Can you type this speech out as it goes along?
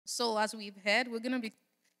So as we've heard, we're going to be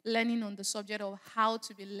learning on the subject of how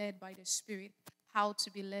to be led by the Spirit. How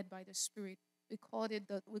to be led by the Spirit. We call it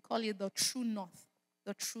the true north.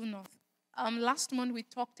 The true north. Last month we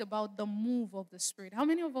talked about the move of the Spirit. How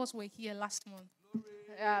many of us were here last month?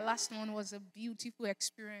 Yeah, last month was a beautiful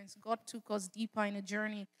experience. God took us deeper in a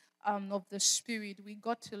journey of the Spirit. We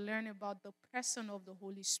got to learn about the person of the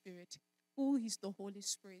Holy Spirit. Who is the Holy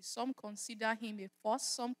Spirit? Some consider him a force,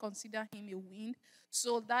 some consider him a wind.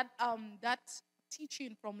 So that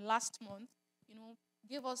teaching from last month,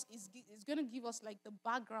 gave us is going to give us like the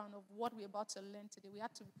background of what we're about to learn today. We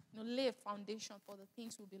had to lay a foundation for the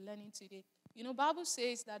things we'll be learning today. Bible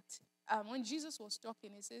says that when Jesus was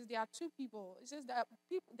talking, it says there are two people. It says that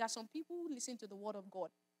there are some people who listen to the word of God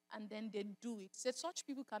and then they do it. It says such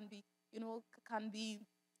people can be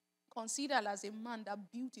considered as a man that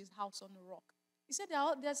built his house on a rock. He said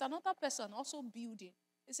there's another person also building.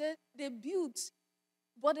 He said they built,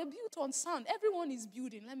 but they built on sand. Everyone is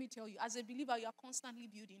building. Let me tell you, as a believer, you are constantly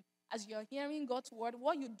building. As you are hearing God's word,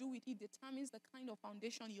 what you do with it determines the kind of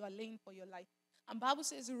foundation you are laying for your life. And Bible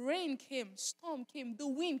says rain came, storm came, the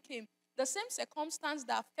wind came. The same circumstance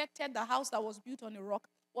that affected the house that was built on a rock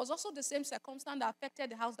was also the same circumstance that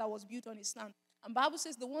affected the house that was built on a sand. And Bible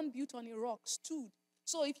says the one built on a rock stood.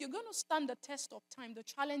 So if you're going to stand the test of time, the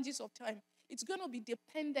challenges of time, it's going to be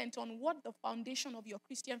dependent on what the foundation of your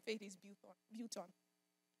Christian faith is built on.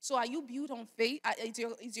 So are you built on faith?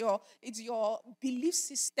 It's your belief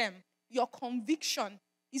system, your conviction.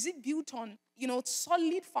 Is it built on,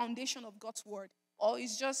 solid foundation of God's word? Or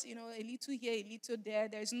it's just, a little here, a little there.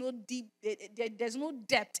 There's no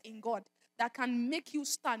depth in God that can make you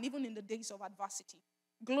stand even in the days of adversity.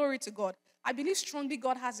 Glory to God. I believe strongly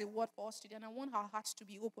God has a word for us today, and I want our hearts to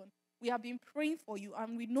be open. We have been praying for you,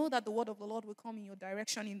 and we know that the word of the Lord will come in your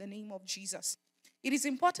direction in the name of Jesus. It is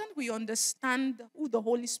important we understand who the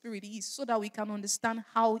Holy Spirit is so that we can understand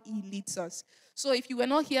how he leads us. So if you were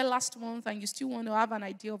not here last month and you still want to have an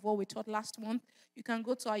idea of what we taught last month, you can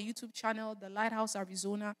go to our YouTube channel, The Lighthouse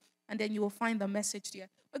Arizona, and then you will find the message there.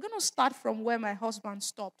 We're going to start from where my husband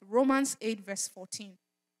stopped, Romans 8, verse 14.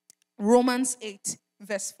 Romans 8,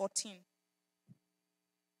 verse 14.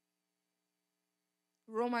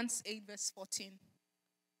 Romans 8, verse 14.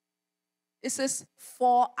 It says,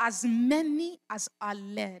 for as many as are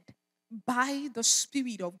led by the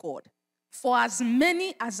Spirit of God, for as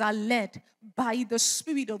many as are led by the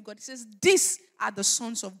Spirit of God, it says, these are the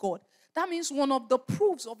sons of God. That means one of the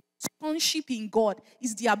proofs of sonship in God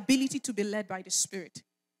is the ability to be led by the Spirit.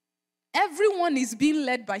 Everyone is being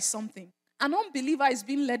led by something. An unbeliever is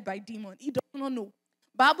being led by demon. He does not know.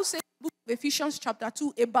 Bible says in the book of Ephesians chapter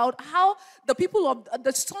 2 about how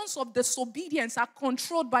the sons of disobedience are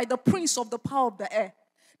controlled by the prince of the power of the air.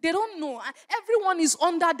 They don't know. Everyone is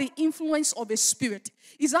under the influence of a spirit.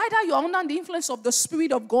 It's either you are under the influence of the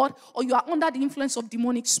Spirit of God or you are under the influence of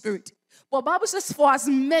demonic spirit. But Bible says for as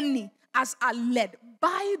many as are led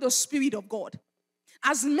by the Spirit of God,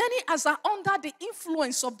 as many as are under the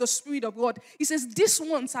influence of the Spirit of God, he says these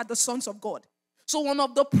ones are the sons of God. So one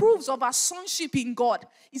of the proofs of our sonship in God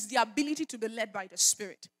is the ability to be led by the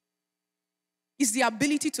Spirit. Is the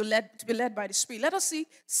ability to be led by the Spirit. Let us see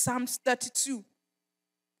Psalms 32.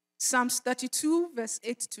 Psalms 32, verse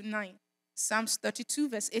 8 to 9. Psalms 32,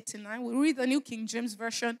 verse 8 to 9. We'll read the New King James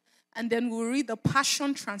Version, and then we'll read the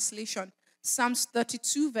Passion Translation. Psalms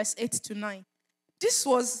 32, verse 8 to 9. This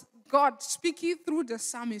was God speaking through the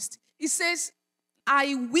psalmist. He says,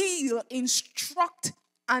 I will instruct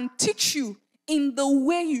and teach you in the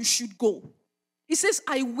way you should go. He says,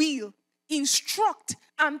 I will instruct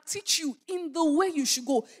and teach you in the way you should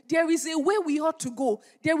go. There is a way we ought to go.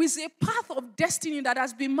 There is a path of destiny that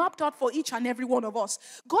has been mapped out for each and every one of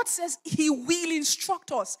us. God says he will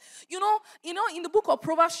instruct us. In the book of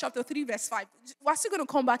Proverbs chapter 3, verse 5, we're still going to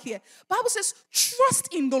come back here. Bible says,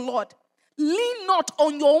 trust in the Lord. Lean not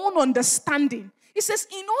on your own understanding. It says,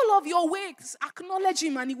 in all of your ways, acknowledge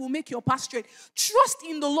him and he will make your path straight. Trust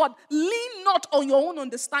in the Lord. Lean not on your own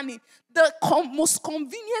understanding. The most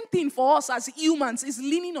convenient thing for us as humans is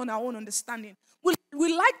leaning on our own understanding.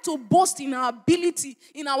 We like to boast in our ability,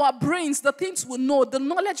 in our brains, the things we know, the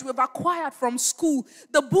knowledge we've acquired from school,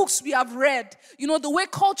 the books we have read, the way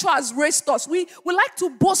culture has raised us. We like to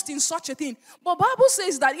boast in such a thing. But Bible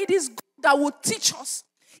says that it is God that will teach us.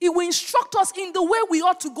 He will instruct us in the way we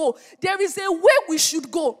ought to go. There is a way we should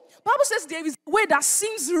go. Bible says there is a way that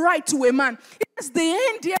seems right to a man. It is the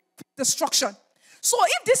end there of destruction. So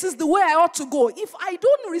if this is the way I ought to go, if I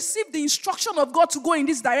don't receive the instruction of God to go in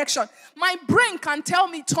this direction, my brain can tell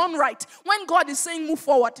me turn right when God is saying move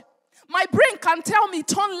forward. My brain can tell me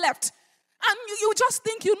turn left. And you just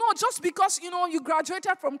think, just because, you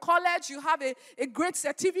graduated from college, you have a great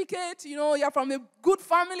certificate, you're from a good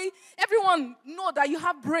family, everyone know that you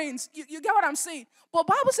have brains. You get what I'm saying? But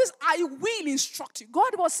Bible says, I will instruct you.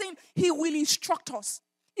 God was saying he will instruct us.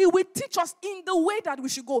 He will teach us in the way that we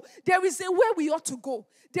should go. There is a way we ought to go.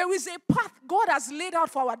 There is a path God has laid out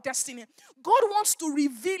for our destiny. God wants to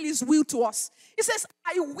reveal his will to us. He says,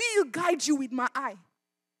 I will guide you with my eye.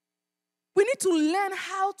 We need to learn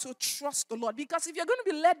how to trust the Lord. Because if you're going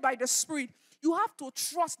to be led by the Spirit, you have to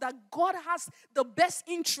trust that God has the best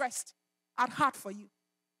interest at heart for you.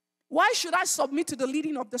 Why should I submit to the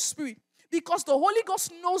leading of the Spirit? Because the Holy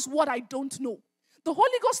Ghost knows what I don't know. The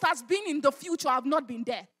Holy Ghost has been in the future. I've not been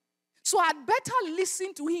there. So I'd better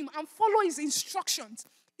listen to him and follow his instructions,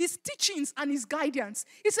 his teachings, and his guidance.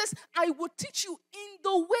 He says, I will teach you in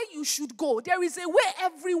the way you should go. There is a way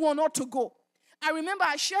everyone ought to go. I remember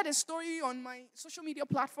I shared a story on my social media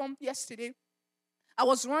platform yesterday. I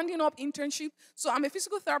was rounding up internship. So I'm a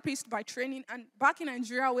physical therapist by training. And back in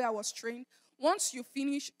Nigeria where I was trained, once you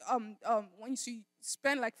finish, once you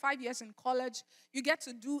spend like 5 years in college, you get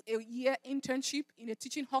to do a year internship in a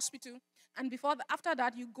teaching hospital. And after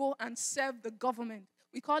that, you go and serve the government.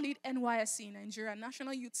 We call it NYSC in Nigeria,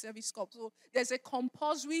 National Youth Service Corps. So there's a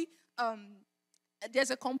compulsory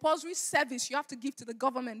service you have to give to the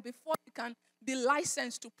government before you can be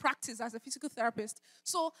licensed to practice as a physical therapist.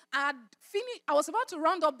 So I was about to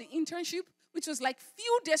round up the internship, which was like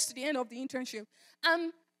few days to the end of the internship.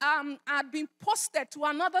 And I'd been posted to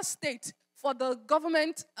another state for the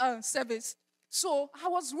government service. So I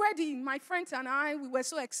was ready. My friends and I, we were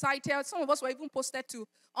so excited. Some of us were even posted to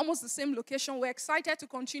almost the same location. We're excited to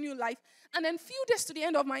continue life. And then few days to the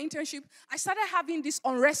end of my internship, I started having this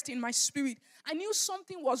unrest in my spirit. I knew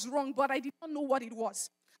something was wrong, but I did not know what it was.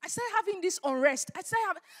 I started having this unrest. I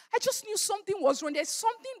just knew something was wrong. There's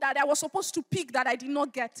something that I was supposed to pick that I did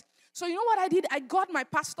not get. So you know what I did? I got my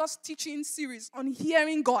pastor's teaching series on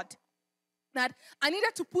hearing God. That I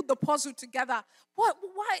needed to put the puzzle together.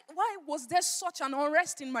 Why was there such an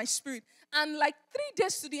unrest in my spirit? And like 3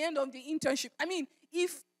 days to the end of the internship, I mean,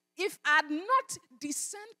 if I had not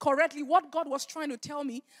discerned correctly what God was trying to tell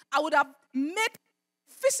me, I would have made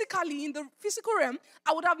physically, in the physical realm,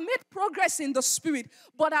 I would have made progress in the spirit,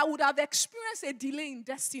 but I would have experienced a delay in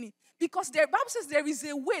destiny. Because the Bible says there is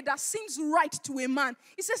a way that seems right to a man.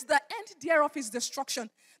 It says the end thereof is destruction.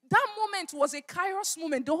 That moment was a kairos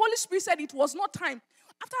moment. The Holy Spirit said it was not time.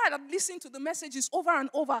 After I had listened to the messages over and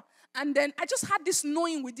over, and then I just had this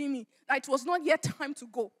knowing within me that it was not yet time to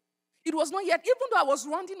go. It was not yet, even though I was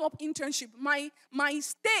rounding up internship, my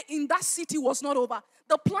stay in that city was not over.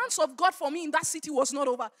 The plans of God for me in that city was not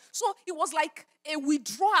over. So it was like a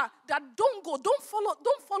withdrawal that don't go, don't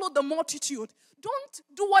follow the multitude. Don't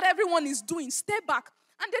do what everyone is doing. Stay back.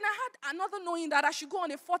 And then I had another knowing that I should go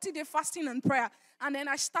on a 40-day fasting and prayer. And then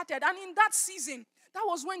I started. And in that season, that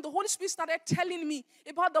was when the Holy Spirit started telling me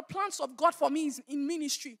about the plans of God for me in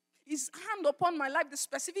ministry. His hand upon my life, the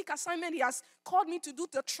specific assignment he has called me to do,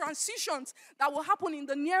 the transitions that will happen in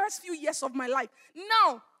the nearest few years of my life.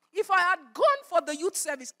 Now, if I had gone for the youth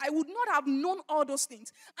service, I would not have known all those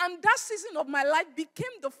things. And that season of my life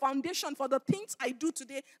became the foundation for the things I do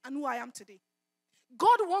today and who I am today.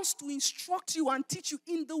 God wants to instruct you and teach you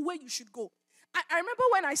in the way you should go. I remember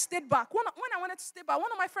when I stayed back, when I wanted to stay back,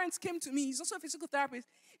 one of my friends came to me. He's also a physical therapist.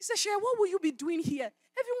 He said, Seye, what will you be doing here?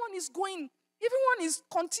 Everyone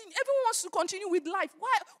wants to continue with life.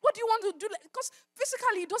 Why? What do you want to do? Because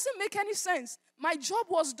physically, it doesn't make any sense. My job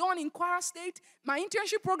was done in Kwara State. My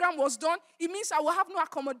internship program was done. It means I will have no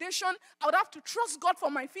accommodation. I would have to trust God for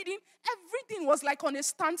my feeding. Everything was like on a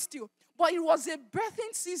standstill. But it was a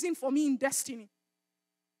birthing season for me in destiny.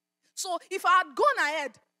 So if I had gone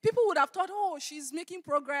ahead, people would have thought, oh, she's making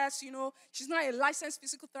progress, she's not a licensed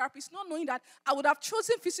physical therapist, not knowing that I would have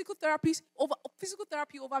chosen physical therapy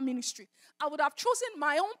over ministry. I would have chosen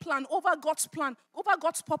my own plan over God's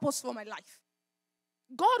purpose for my life.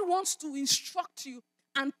 God wants to instruct you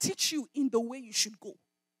and teach you in the way you should go.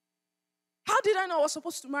 How did I know I was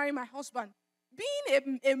supposed to marry my husband?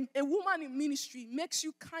 Being a woman in ministry makes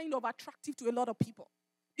you kind of attractive to a lot of people.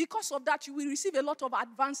 Because of that, you will receive a lot of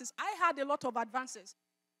advances. I had a lot of advances.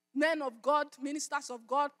 Men of God, ministers of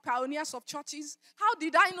God, pioneers of churches. How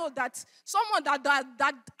did I know that someone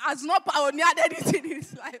that has not pioneered anything in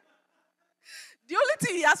his life? The only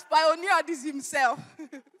thing he has pioneered is himself.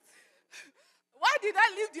 Why did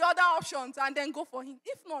I leave the other options and then go for him?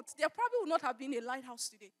 If not, there probably would not have been a lighthouse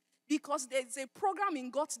today. Because there's a program in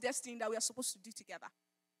God's destiny that we are supposed to do together.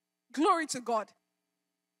 Glory to God.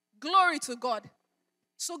 Glory to God.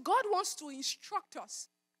 So God wants to instruct us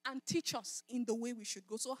and teach us in the way we should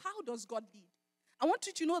go. So how does God lead? I want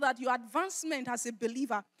you to know that your advancement as a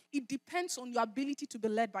believer, it depends on your ability to be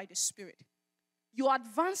led by the Spirit. Your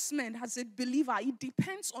advancement as a believer, it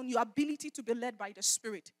depends on your ability to be led by the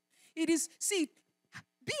Spirit. It is, see,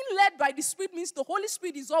 being led by the Spirit means the Holy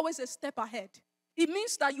Spirit is always a step ahead. It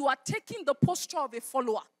means that you are taking the posture of a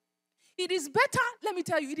follower. It is better, let me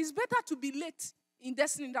tell you, it is better to be late in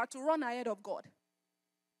destiny than to run ahead of God.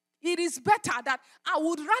 It is better that I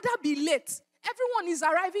would rather be late. Everyone is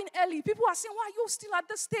arriving early. People are saying, why are you still at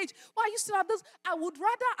this stage? Why are you still at this? I would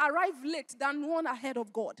rather arrive late than run ahead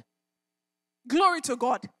of God. Glory to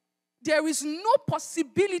God. There is no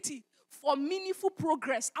possibility for meaningful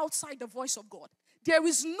progress outside the voice of God. There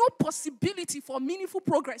is no possibility for meaningful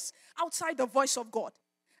progress outside the voice of God.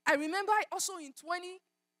 I remember also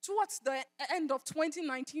towards the end of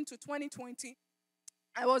 2019 to 2020,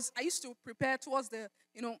 I used to prepare towards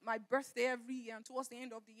my birthday every year, and towards the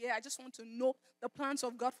end of the year, I just want to know the plans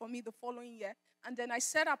of God for me the following year. And then I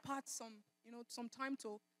set apart some time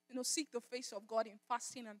to, seek the face of God in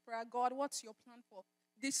fasting and prayer. God, what's your plan for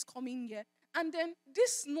this coming year? And then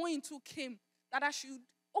this knowing too came that I should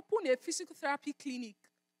open a physical therapy clinic.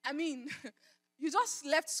 I mean, you just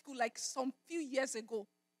left school like some few years ago.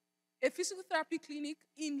 A physical therapy clinic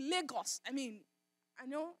in Lagos. I mean, I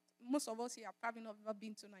know most of us here have probably not ever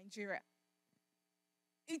been to Nigeria.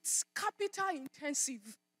 It's capital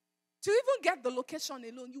intensive. To even get the location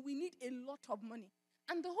alone, you will need a lot of money.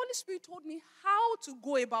 And the Holy Spirit told me how to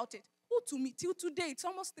go about it. Who to me? Till today, it's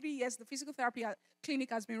almost 3 years the physical therapy clinic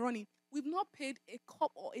has been running. We've not paid a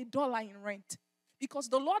cup or $1 in rent. Because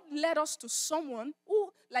the Lord led us to someone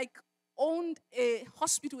who owned a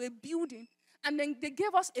hospital, a building, and then they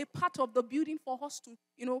gave us a part of the building for us to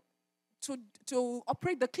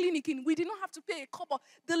operate the clinic in. We did not have to pay a couple.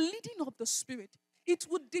 The leading of the Spirit, it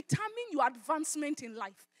would determine your advancement in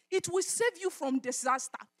life. It will save you from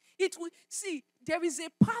disaster. There is a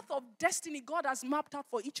path of destiny God has mapped out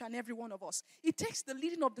for each and every one of us. It takes the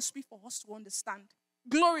leading of the Spirit for us to understand.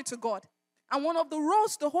 Glory to God. And one of the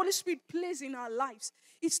roles the Holy Spirit plays in our lives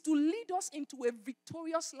is to lead us into a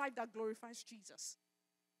victorious life that glorifies Jesus.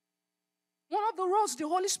 One of the roles the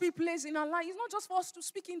Holy Spirit plays in our life is not just for us to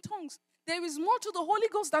speak in tongues. There is more to the Holy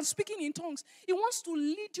Ghost than speaking in tongues. He wants to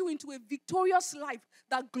lead you into a victorious life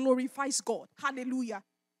that glorifies God. Hallelujah.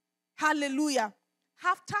 Hallelujah.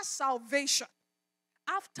 After salvation,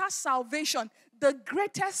 the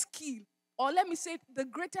greatest skill, or let me say the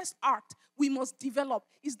greatest art we must develop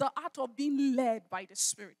is the art of being led by the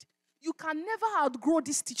Spirit. You can never outgrow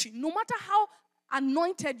this teaching, no matter how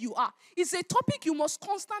anointed you are. It's a topic you must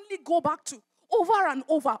constantly go back to over and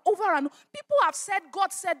over. People have said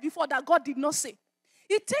God said before that God did not say.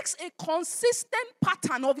 It takes a consistent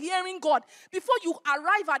pattern of hearing God before you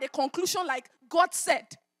arrive at a conclusion like God said.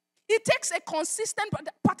 It takes a consistent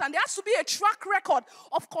pattern. There has to be a track record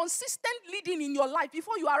of consistent leading in your life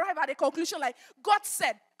before you arrive at a conclusion like God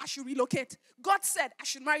said I should relocate. God said I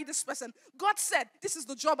should marry this person. God said this is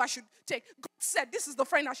the job I should take. God said this is the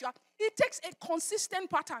friend I should have. It takes a consistent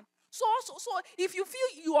pattern. So if you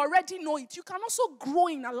feel you already know it, you can also grow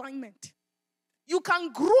in alignment. You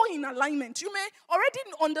can grow in alignment. You may already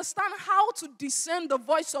understand how to discern the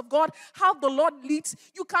voice of God, how the Lord leads.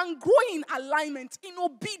 You can grow in alignment, in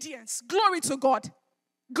obedience. Glory to God.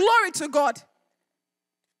 Glory to God.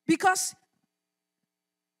 Because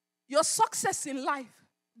your success in life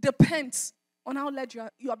depends on how led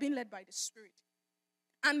you are being led by the Spirit.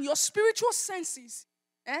 And your spiritual senses,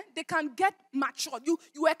 they can get matured.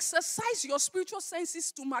 You exercise your spiritual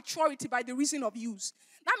senses to maturity by the reason of use.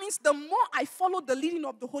 That means the more I follow the leading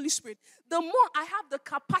of the Holy Spirit, the more I have the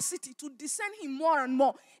capacity to discern Him more and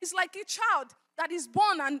more. It's like a child that is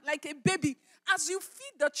born and like a baby. As you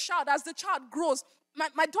feed the child, as the child grows,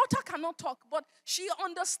 my daughter cannot talk, but she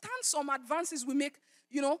understands some advances we make.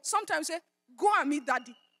 Sometimes say, go and meet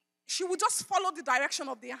daddy. She will just follow the direction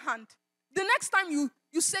of their hand. The next time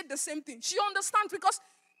you said the same thing, she understands because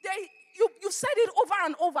you said it over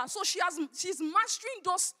and over. So she's mastering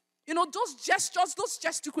those gestures, those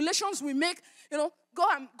gesticulations we make, go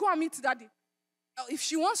and meet daddy. If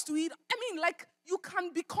she wants to eat, you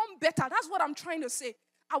can become better. That's what I'm trying to say.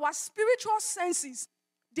 Our spiritual senses,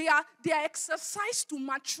 they are exercised to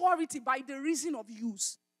maturity by the reason of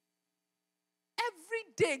use. Every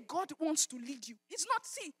day, God wants to lead you. It's not,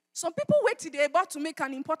 some people wait till they're about to make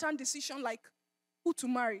an important decision like who to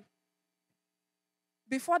marry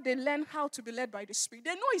before they learn how to be led by the Spirit.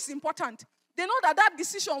 They know it's important. They know that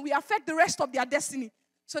decision will affect the rest of their destiny.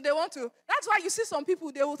 So they want to. That's why you see some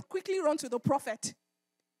people, they will quickly run to the prophet.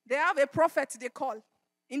 They have a prophet they call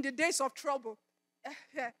in the days of trouble.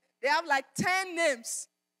 They have like 10 names.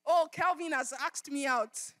 Oh, Calvin has asked me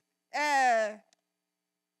out. Uh,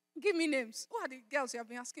 Give me names. Who are the girls you have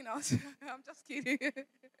been asking out? I'm just kidding.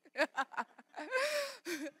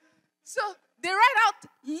 So they write out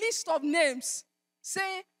list of names.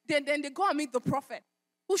 Say, then they go and meet the prophet.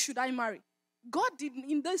 Who should I marry? God did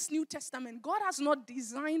in this New Testament, God has not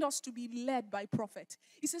designed us to be led by prophet.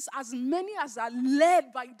 He says, as many as are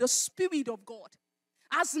led by the Spirit of God.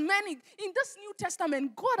 As many. In this New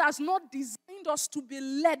Testament, God has not designed us to be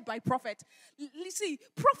led by prophet. You see,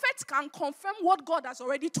 prophets can confirm what God has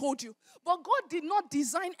already told you. But God did not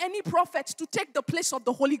design any prophet to take the place of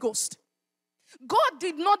the Holy Ghost. God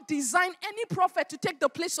did not design any prophet to take the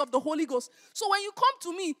place of the Holy Ghost. So when you come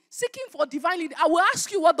to me seeking for divine lead, I will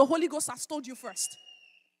ask you what the Holy Ghost has told you first.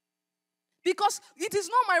 Because it is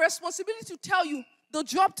not my responsibility to tell you the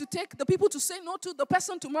job to take, the people to say no to, the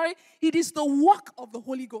person to marry. It is the work of the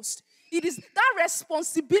Holy Ghost. It is that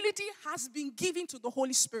responsibility has been given to the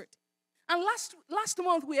Holy Spirit. And last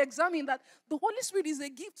month we examined that the Holy Spirit is a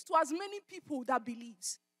gift to as many people that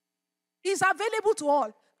believes. It's available to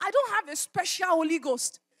all. I don't have a special Holy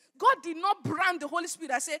Ghost. God did not brand the Holy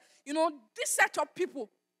Spirit. I say, this set of people,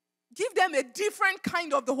 give them a different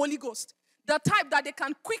kind of the Holy Ghost. The type that they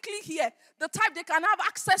can quickly hear. The type they can have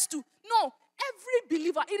access to. No, every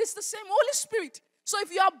believer, it is the same Holy Spirit. So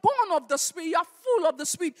if you are born of the Spirit, you are full of the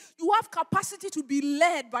Spirit, you have capacity to be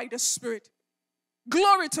led by the Spirit.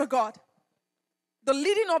 Glory to God. The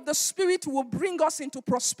leading of the Spirit will bring us into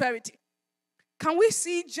prosperity. Can we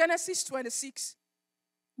see Genesis 26?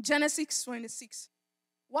 Genesis 26.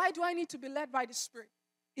 Why do I need to be led by the Spirit?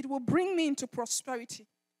 It will bring me into prosperity.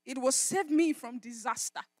 It will save me from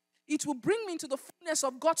disaster. It will bring me into the fullness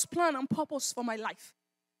of God's plan and purpose for my life.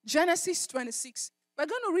 Genesis 26. We're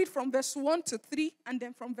going to read from verse 1 to 3 and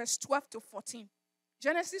then from verse 12 to 14.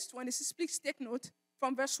 Genesis 26, please take note,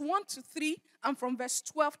 from verse 1 to 3 and from verse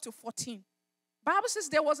 12 to 14. Bible says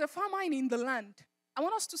there was a famine in the land. I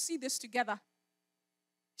want us to see this together.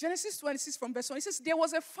 Genesis 26 from verse 1. It says, there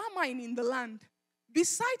was a famine in the land,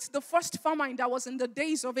 besides the first famine that was in the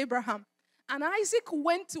days of Abraham. And Isaac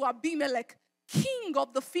went to Abimelech, king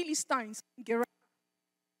of the Philistines, in Gerar.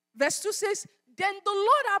 Verse 2 says, then the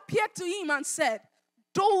Lord appeared to him and said,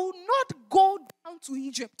 do not go down to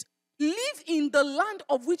Egypt. Live in the land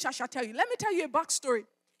of which I shall tell you. Let me tell you a backstory.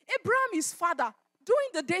 Abraham, his father, during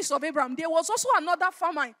the days of Abraham, there was also another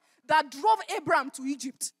famine that drove Abraham to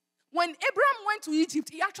Egypt. When Abraham went to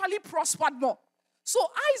Egypt, he actually prospered more. So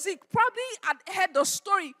Isaac probably had heard the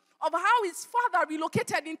story of how his father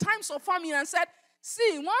relocated in times of famine and said,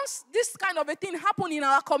 see, once this kind of a thing happened in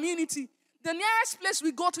our community, the nearest place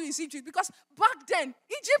we go to is Egypt. Because back then,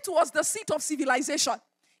 Egypt was the seat of civilization.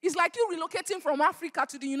 It's like you relocating from Africa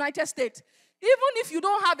to the United States. Even if you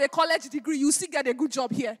don't have a college degree, you still get a good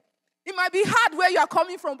job here. It might be hard where you are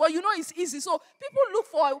coming from, but it's easy. So people look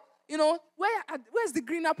for, where's the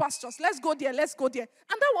greener pastures? Let's go there, let's go there.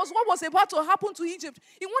 And that was what was about to happen to Egypt.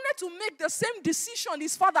 He wanted to make the same decision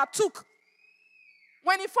his father took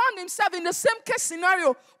when he found himself in the same case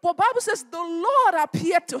scenario. But Bible says the Lord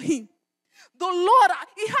appeared to him.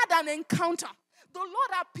 He had an encounter. The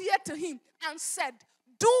Lord appeared to him and said,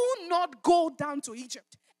 do not go down to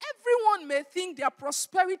Egypt. Everyone may think their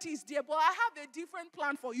prosperity is there, but I have a different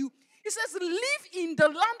plan for you. He says, live in the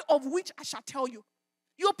land of which I shall tell you.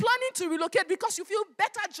 You're planning to relocate because you feel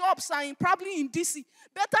better jobs are probably in D.C.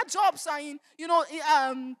 Better jobs are in,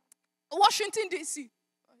 Washington, D.C.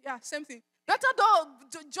 Yeah, same thing. Better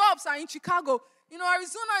jobs are in Chicago.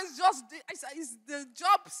 Arizona is just, the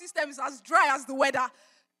job system is as dry as the weather.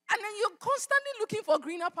 And then you're constantly looking for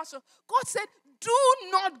greener pasture. God said, do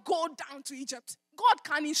not go down to Egypt. God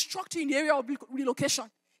can instruct you in the area of relocation.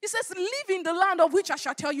 He says, live in the land of which I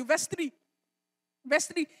shall tell you. Verse 3.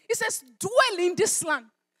 He says, dwell in this land.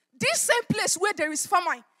 This same place where there is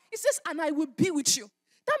famine. He says, and I will be with you.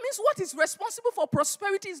 That means what is responsible for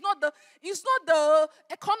prosperity is not the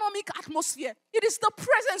economic atmosphere. It is the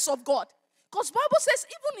presence of God. Because Bible says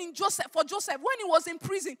even for Joseph, when he was in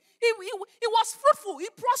prison, he was fruitful. He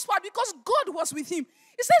prospered because God was with him.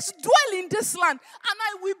 He says, dwell in this land and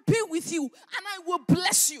I will be with you and I will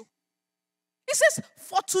bless you. He says,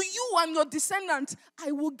 for to you and your descendants,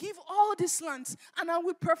 I will give all these lands and I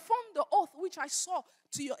will perform the oath which I saw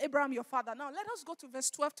to your Abraham, your father. Now let us go to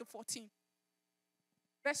verse 12 to 14.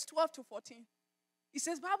 Verse 12 to 14. It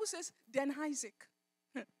says, Bible says, then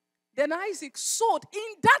Isaac sowed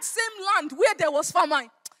in that same land where there was famine.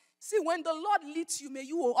 See, when the Lord leads you, may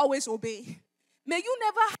you always obey. May you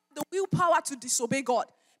never have the willpower to disobey God.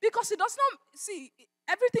 Because it does not, see,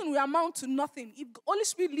 everything will amount to nothing if the Holy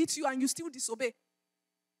Spirit leads you and you still disobey.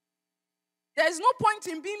 There is no point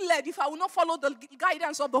in being led if I will not follow the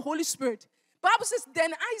guidance of the Holy Spirit. Bible says,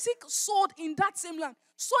 then Isaac sowed in that same land.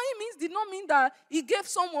 Sowing did not mean that he gave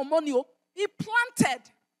someone money. He planted.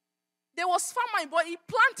 There was famine, but he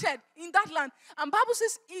planted in that land. And Bible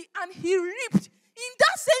says, he reaped. In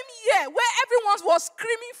that same year, where everyone was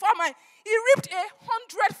screaming famine, he reaped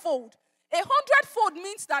 100-fold. 100-fold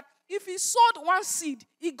means that if he sowed one seed,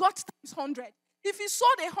 he got times 100. If he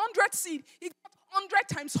sowed 100 seed, he got 100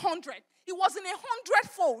 times 100. He was in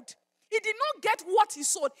 100-fold. He did not get what he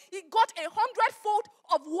sowed. He got 100-fold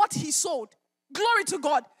of what he sowed. Glory to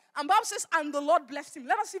God. And Bible says, and the Lord blessed him.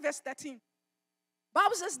 Let us see verse 13.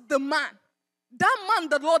 Bible says, that man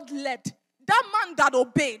the Lord led, that man that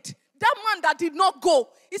obeyed, that man that did not go.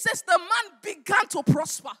 It says the man began to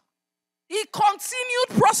prosper. He continued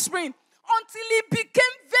prospering until he became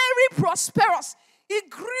very prosperous. He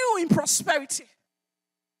grew in prosperity.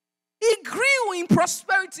 He grew in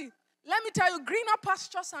prosperity. Let me tell you, greener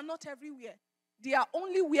pastures are not everywhere. They are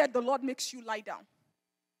only where the Lord makes you lie down.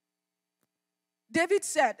 David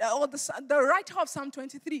said, or the writer of Psalm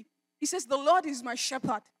 23, he says, the Lord is my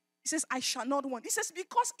shepherd. He says, I shall not want. He says,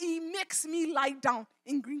 because he makes me lie down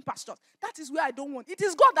in green pastures. That is where I don't want. It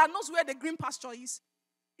is God that knows where the green pasture is.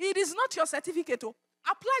 It is not your certificate.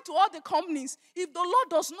 Apply to all the companies. If the Lord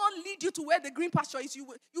does not lead you to where the green pasture is,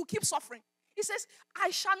 you keep suffering. He says, I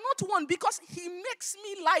shall not want because he makes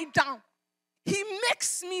me lie down. He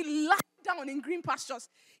makes me lie down in green pastures.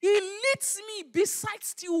 He leads me beside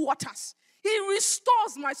still waters. He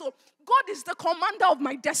restores my soul. God is the commander of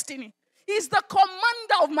my destiny. He's the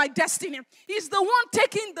commander of my destiny. He's the one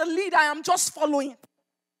taking the lead. I am just following.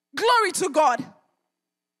 Glory to God.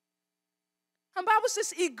 And Bible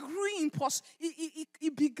says he grew in he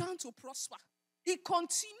began to prosper. He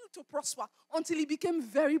continued to prosper until he became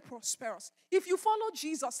very prosperous. If you follow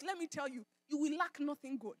Jesus, let me tell you, you will lack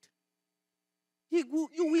nothing good. You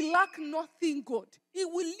will lack nothing good. He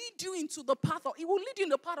will lead you into the path of, he will lead you in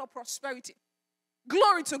the path of prosperity.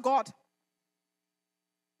 Glory to God.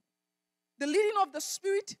 The leading of the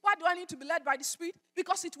Spirit. Why do I need to be led by the Spirit?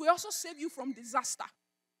 Because it will also save you from disaster.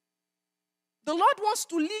 The Lord wants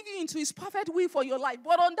to lead you into his perfect will for your life.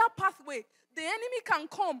 But on that pathway, the enemy can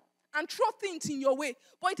come and throw things in your way.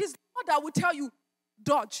 But it is God that will tell you,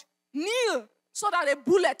 dodge, kneel, so that a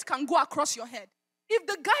bullet can go across your head. If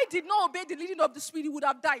the guy did not obey the leading of the Spirit, he would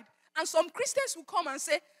have died. And some Christians will come and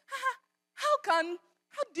say, how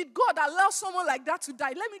did God allow someone like that to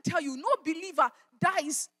die? Let me tell you, no believer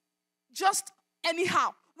dies just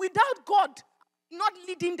anyhow, without God not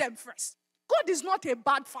leading them first. God is not a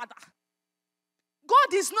bad father.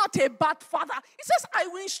 God is not a bad father. He says, I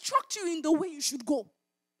will instruct you in the way you should go.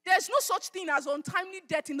 There's no such thing as untimely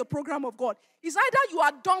death in the program of God. It's either you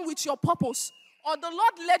are done with your purpose or the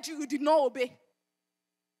Lord led you, you did not obey.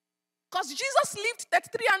 Because Jesus lived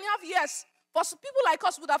 33.5 years. For some people like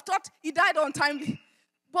us would have thought he died untimely.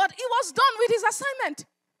 But he was done with his assignment.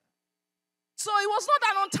 So it was not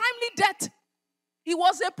an untimely death. It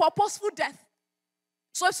was a purposeful death.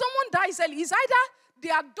 So if someone dies early, it's either they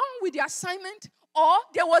are done with the assignment or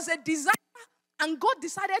there was a disaster and God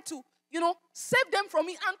decided to, save them from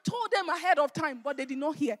it and told them ahead of time, but they did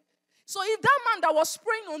not hear. So if that man that was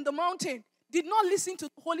praying on the mountain did not listen to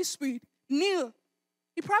the Holy Spirit, kneel,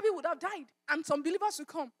 he probably would have died. And some believers will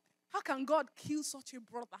come. How can God kill such a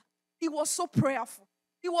brother? He was so prayerful.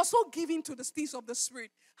 He was so giving to the things of the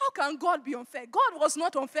Spirit. How can God be unfair? God was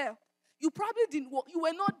not unfair. You probably didn't. You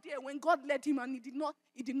were not there when God led him and he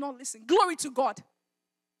did not listen. Glory to God.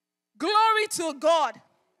 Glory to God.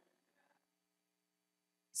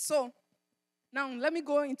 So, now let me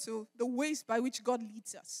go into the ways by which God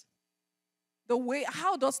leads us.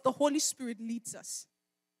 How does the Holy Spirit lead us?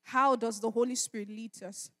 How does the Holy Spirit lead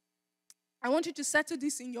us? I want you to settle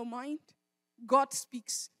this in your mind. God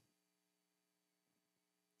speaks.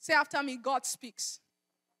 Say after me, God speaks.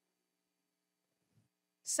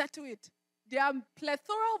 Settle it. There are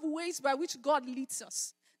plethora of ways by which God leads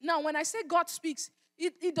us. Now, when I say God speaks,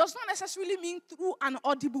 it does not necessarily mean through an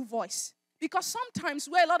audible voice. Because sometimes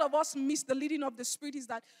where a lot of us miss the leading of the Spirit is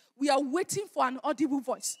that we are waiting for an audible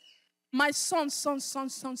voice. My son.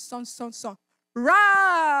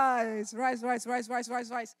 Rise.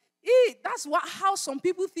 That's how some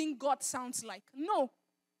people think God sounds like. No.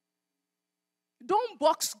 Don't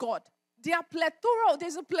box God. There's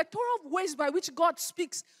a plethora of ways by which God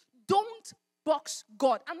speaks. Don't box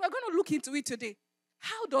God. And we're going to look into it today.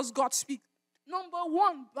 How does God speak? Number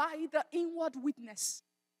one, by the inward witness.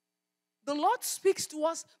 The Lord speaks to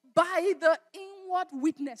us by the inward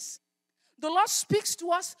witness. The Lord speaks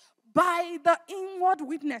to us by the inward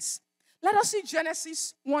witness. Let us see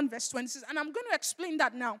Genesis 1 verse 26. And I'm going to explain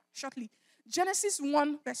that now shortly. Genesis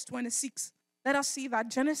 1 verse 26. Let us see that.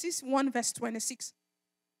 Genesis 1 verse 26.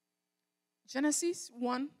 Genesis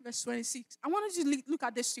 1 verse 26. I want you to look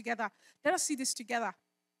at this together. Let us see this together.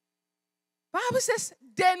 Bible says,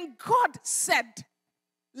 then God said,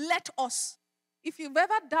 let us. If you've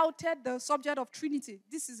ever doubted the subject of Trinity,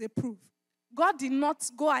 this is a proof. God did not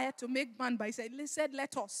go ahead to make man, but he said,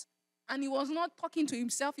 let us. And he was not talking to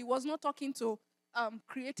himself. He was not talking to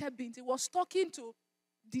created beings. He was talking to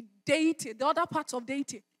the deity, the other parts of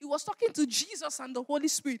deity. He was talking to Jesus and the Holy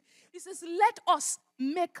Spirit. He says, let us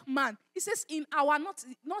make man. He says, in our,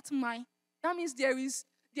 not mine. That means there is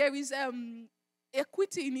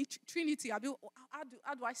equity in each Trinity. How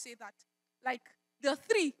do I say that? Like the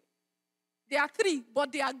three. There are three,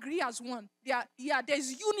 but they agree as one.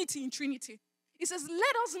 There's unity in Trinity. It says,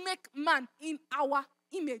 let us make man in our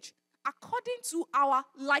image, according to our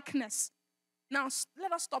likeness. Now,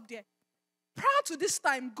 let us stop there. Prior to this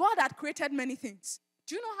time, God had created many things.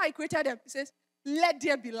 Do you know how he created them? He says, let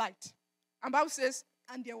there be light. And the Bible says,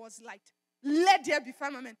 and there was light. Let there be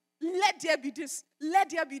firmament. Let there be this. Let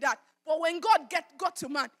there be that. But when God got to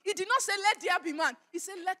man, he did not say, let there be man. He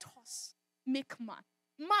said, let us make man.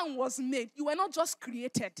 Man was made. You were not just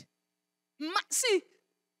created. See,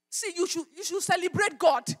 you should celebrate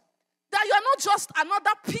God. That you are not just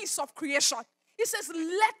another piece of creation. He says,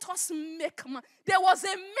 let us make man. There was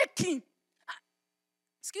a making.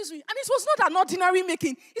 Excuse me. And it was not an ordinary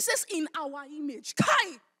making. He says, in our image. Kai.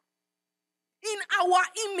 In our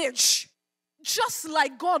image. Just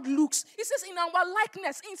like God looks. He says, in our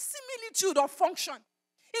likeness. In similitude of function.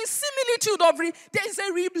 In similitude of, there is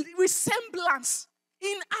a resemblance.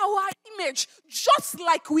 In our image. Just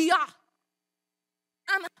like we are.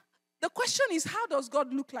 And the question is, how does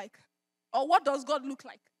God look like? Or what does God look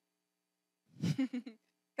like?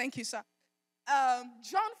 Thank you, sir.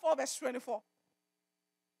 John 4 verse 24.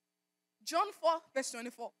 John 4 verse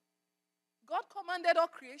 24. God commanded all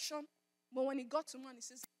creation, but when he got to man, he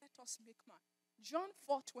says, let us make man. John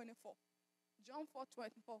 4:24. John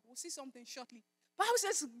 4:24. We'll see something shortly. Bible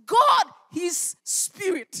says, God is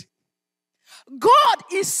spirit. God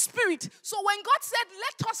is spirit. So when God said,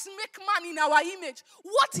 let us make man in our image,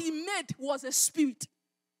 what he made was a spirit.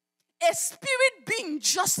 A spirit being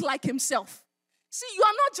just like himself. See, you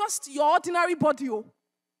are not just your ordinary body. Oh.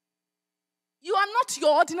 You are not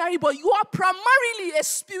your ordinary body. You are primarily a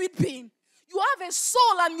spirit being. You have a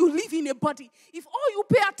soul and you live in a body. If all you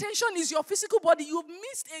pay attention is your physical body, you've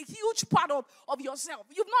missed a huge part of yourself.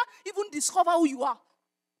 You've not even discovered who you are.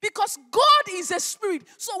 Because God is a spirit.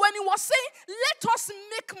 So when he was saying, let us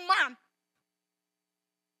make man,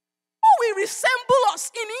 who will resemble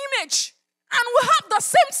us in image, and we have the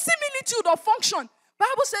same similitude of function.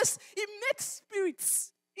 Bible says he made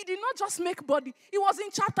spirits. He did not just make body. It was in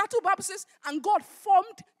chapter 2, Bible says, and God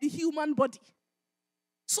formed the human body.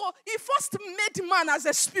 So he first made man as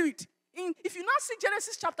a spirit. If you now see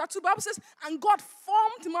Genesis chapter 2, Bible says, and God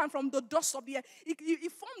formed man from the dust of the earth. He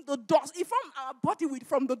formed the dust. He formed our body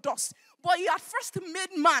from the dust. But he had first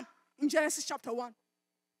made man in Genesis chapter 1.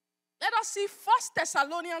 Let us see 1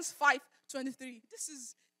 Thessalonians 5:23. This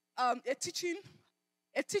is a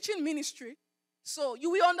teaching ministry. So you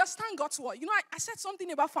will understand God's word. You know, I said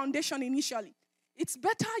something about foundation initially. It's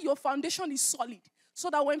better your foundation is solid. So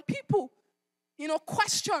that when people,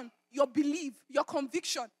 question your belief, your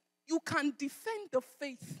conviction, you can defend the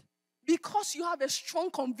faith because you have a strong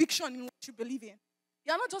conviction in what you believe in.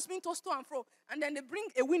 You are not just being tossed to and fro. And then they bring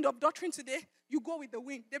a wind of doctrine today, you go with the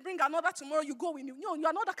wind. They bring another tomorrow, you go with it. No, you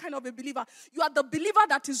are not that kind of a believer. You are the believer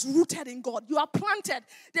that is rooted in God. You are planted.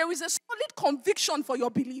 There is a solid conviction for your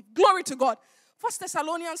belief. Glory to God. 1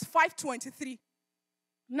 Thessalonians 5:23.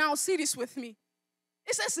 Now see this with me.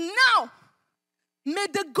 It says, now may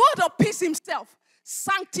the God of peace himself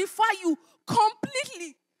sanctify you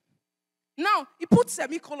completely. Now, he puts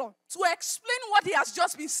semicolon to explain what he has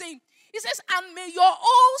just been saying. He says, and may your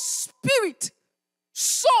whole spirit,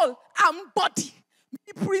 soul, and body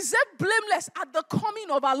be preserved blameless at the coming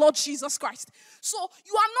of our Lord Jesus Christ. So,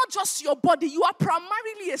 you are not just your body, you are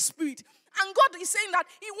primarily a spirit. And God is saying that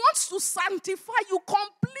he wants to sanctify you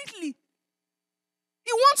completely.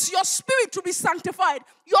 He wants your spirit to be sanctified,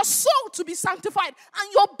 your soul to be sanctified,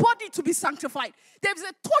 and your body to be sanctified. There is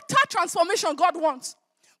a total transformation God wants.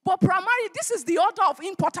 But primarily, this is the order of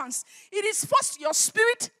importance. It is first your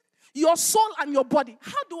spirit, your soul, and your body.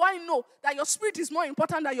 How do I know that your spirit is more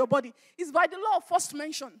important than your body? It's by the law of first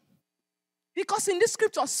mention. Because in this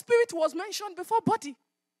scripture, spirit was mentioned before body.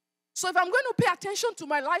 So if I'm going to pay attention to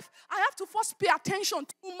my life, I have to first pay attention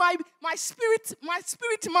to my spirit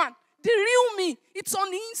man. The real me. It's on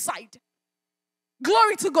the inside.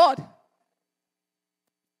 Glory to God.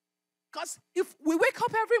 Because if we wake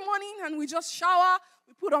up every morning and we just shower,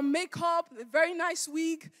 we put on makeup, a very nice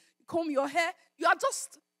wig, you comb your hair, you are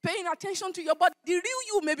just paying attention to your body. The real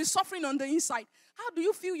you may be suffering on the inside. How do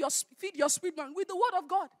you feed your spirit man? With the word of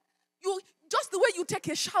God. You just the way you take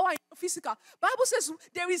a shower in your physical. Bible says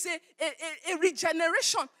there is a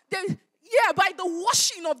regeneration. By the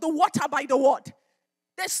washing of the water by the word.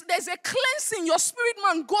 There's a cleansing your spirit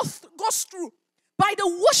man goes through by the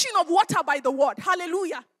washing of water by the word.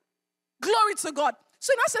 Hallelujah. Glory to God.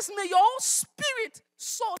 So now says, may your whole spirit,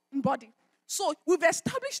 soul, and body. So we've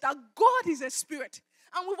established that God is a spirit.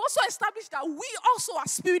 And we've also established that we also are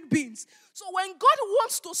spirit beings. So when God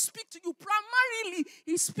wants to speak to you, primarily,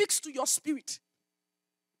 he speaks to your spirit.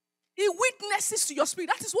 He witnesses to your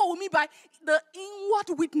spirit. That is what we mean by the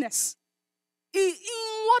inward witness.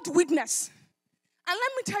 Inward witness. And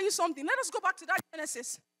let me tell you something. Let us go back to that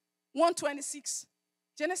Genesis 1:26.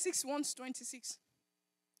 Genesis 1:26.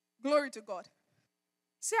 Glory to God.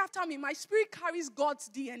 Say after me, my spirit carries God's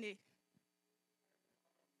DNA.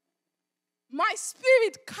 My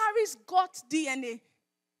spirit carries God's DNA.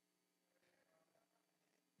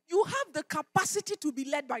 You have the capacity to be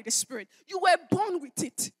led by the Spirit. You were born with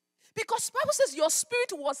it. Because the Bible says your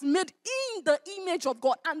spirit was made in the image of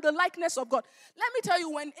God and the likeness of God. Let me tell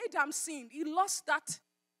you, when Adam sinned, he lost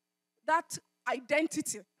that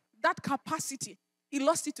identity, that capacity. He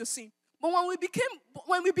lost it to sin. But when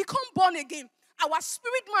we become born again, our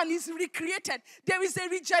spirit man is recreated. There is a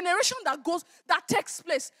regeneration that takes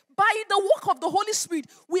place. By the work of the Holy Spirit,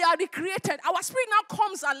 we are recreated. Our spirit now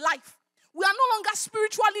comes alive. We are no longer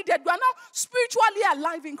spiritually dead. We are now spiritually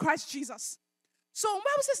alive in Christ Jesus. So the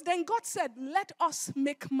Bible says, then God said, let us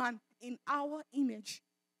make man in our image.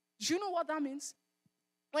 Do you know what that means?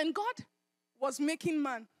 When God was making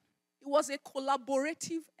man, it was a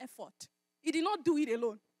collaborative effort. He did not do it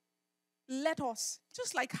alone. Let us,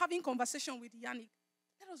 just like having conversation with Yannick,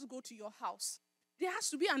 let us go to your house. There has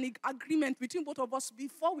to be an agreement between both of us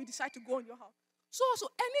before we decide to go in your house. So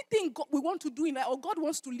anything we want to do in life, or God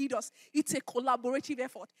wants to lead us, it's a collaborative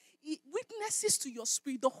effort. He witnesses to your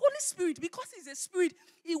spirit. The Holy Spirit, because he's a spirit,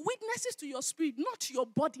 he witnesses to your spirit, not your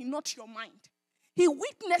body, not your mind. He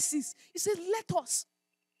witnesses. He says, let us.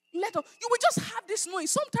 You will just have this knowing.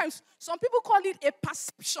 Sometimes, some people call it a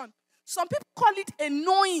perception. Some people call it a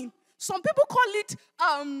knowing. Some people call it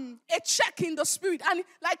a check in the spirit, and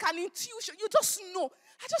like an intuition. You just know.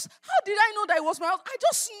 How did I know that it was my house? I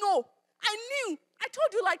just know. I knew. I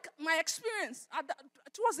told you, like, my experience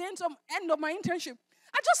towards the end of my internship.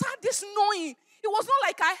 I just had this knowing. It was not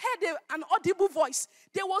like I heard an audible voice.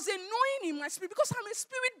 There was a knowing in my spirit because I'm a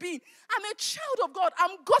spirit being. I'm a child of God.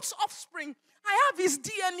 I'm God's offspring. I have his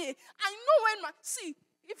DNA. I know see,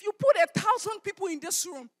 if you put 1,000 people in this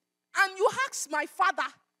room and you ask my father,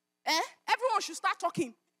 everyone should start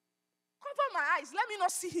talking. Cover my eyes. Let me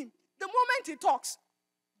not see him. The moment he talks,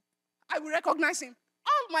 I will recognize him.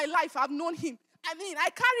 All my life, I've known him. I mean, I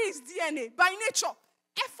carry his DNA by nature.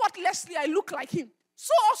 Effortlessly, I look like him.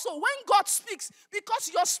 So also, when God speaks, because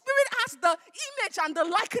your spirit has the image and the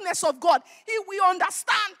likeness of God, he will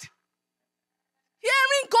understand.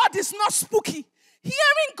 Hearing God is not spooky.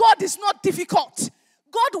 Hearing God is not difficult.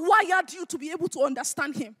 God wired you to be able to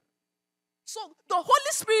understand him. So the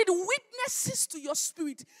Holy Spirit witnesses to your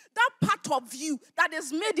spirit, that part of you that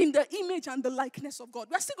is made in the image and the likeness of God.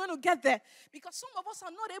 We're still going to get there because some of us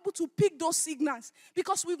are not able to pick those signals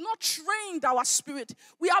because we've not trained our spirit.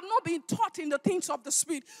 We have not been taught in the things of the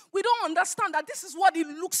spirit. We don't understand that this is what it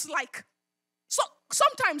looks like. So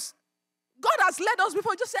sometimes God has led us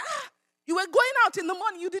before. Just say, you were going out in the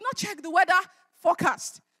morning. You did not check the weather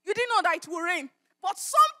forecast. You didn't know that it will rain. But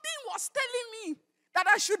something was telling me that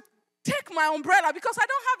I should take my umbrella because I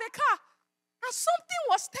don't have a car. And something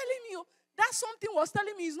was telling me, that something was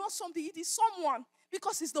telling me is not something, it is someone.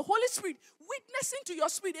 Because it's the Holy Spirit witnessing to your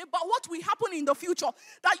spirit about what will happen in the future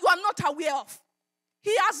that you are not aware of.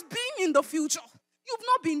 He has been in the future. You've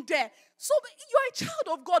not been there. So you're a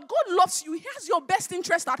child of God. God loves you. He has your best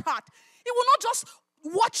interest at heart. He will not just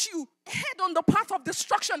watch you head on the path of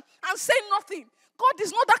destruction and say nothing. God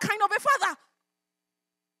is not that kind of a father.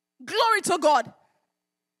 Glory to God.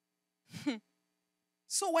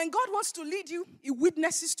 So when God wants to lead you, he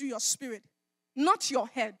witnesses to your spirit, not your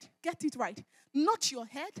head. Get it right. Not your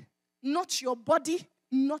head, not your body,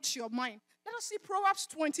 not your mind. Let us see Proverbs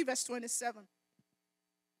 20, verse 27.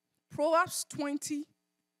 Proverbs 20,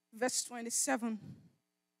 verse 27.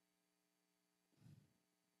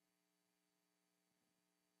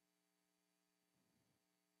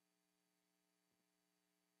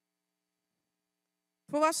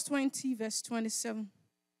 Proverbs 20, verse 27.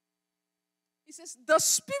 It says, the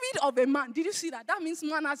spirit of a man. Did you see that? That means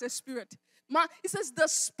man has a spirit. Man, it says, the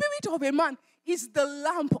spirit of a man is the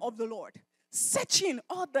lamp of the Lord, searching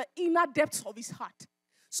all the inner depths of his heart.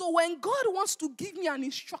 So when God wants to give me an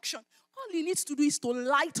instruction, all he needs to do is to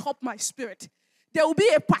light up my spirit. There will be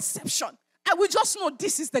a perception. I will just know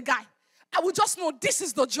this is the guy. I will just know this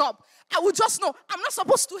is the job. I will just know I'm not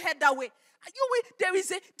supposed to head that way.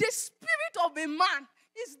 The spirit of a man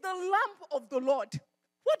is the lamp of the Lord.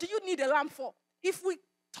 What do you need a lamp for? If we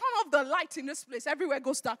turn off the light in this place, everywhere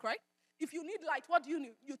goes dark, right? If you need light, what do you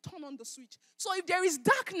need? You turn on the switch. So if there is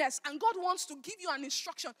darkness and God wants to give you an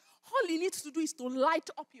instruction, all he needs to do is to light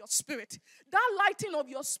up your spirit. That lighting of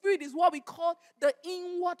your spirit is what we call the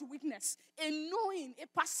inward witness, a knowing, a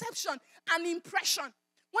perception, an impression.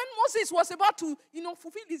 When Moses was about to,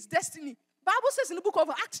 fulfill his destiny, Bible says in the book of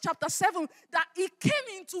Acts chapter 7 that he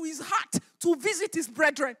came into his heart to visit his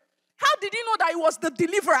brethren. How did he know that he was the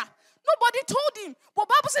deliverer? Nobody told him. But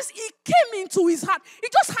Bible says he came into his heart. He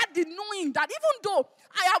just had the knowing that even though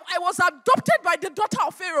I was adopted by the daughter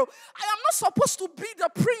of Pharaoh, I am not supposed to be the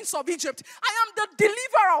prince of Egypt. I am the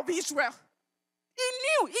deliverer of Israel. He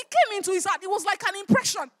knew. He came into his heart. It was like an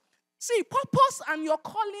impression. See, purpose and your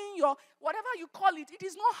calling, your whatever you call it, it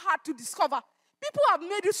is not hard to discover. People have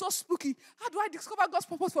made it so spooky. How do I discover God's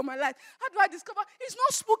purpose for my life? How do I discover? It's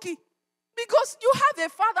not spooky. Because you have a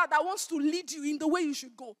father that wants to lead you in the way you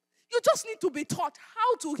should go. You just need to be taught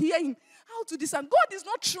how to hear him, how to discern. God is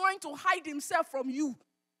not trying to hide himself from you.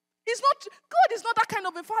 God is not that kind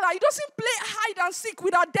of a father. He doesn't play hide and seek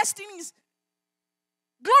with our destinies.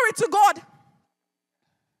 Glory to God.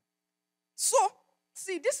 So,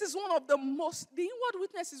 see, this is one of the inward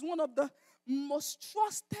witness is one of the most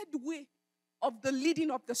trusted way of the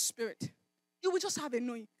leading of the Spirit. You will just have a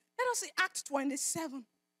knowing. Let us see Acts 27.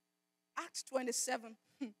 Acts 27.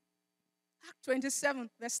 Act 27,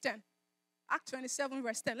 verse 10. Act 27,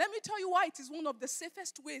 verse 10. Let me tell you why it is one of the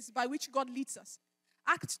safest ways by which God leads us.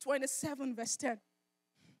 Act 27, verse 10.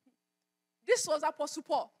 This was Apostle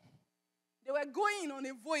Paul. They were going on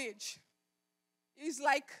a voyage. It's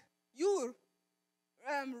like you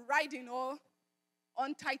riding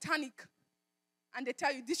on Titanic, and they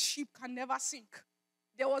tell you this ship can never sink.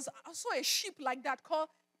 There was also a ship like that called,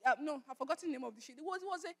 I've forgotten the name of the ship.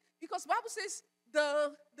 Because Bible says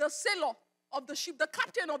the sailor of the ship, the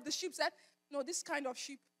captain of the ship said, no, this kind of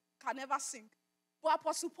ship can never sink. But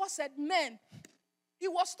Apostle Paul said, man, he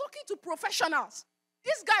was talking to professionals.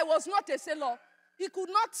 This guy was not a sailor. He could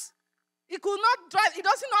not drive. He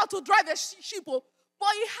doesn't know how to drive a ship. But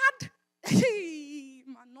he had,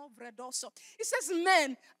 he says,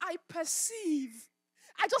 man, I perceive.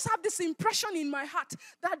 I just have this impression in my heart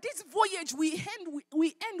that this voyage we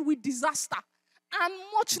end with disaster and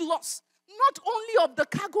much loss. Not only of the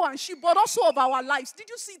cargo and ship, but also of our lives. Did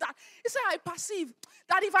you see that? He said, I perceive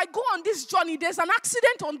that if I go on this journey, there's an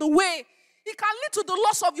accident on the way. It can lead to the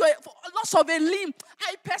loss of a limb.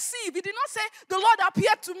 I perceive. He did not say, the Lord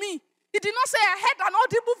appeared to me. He did not say, I heard an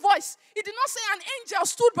audible voice. He did not say, an angel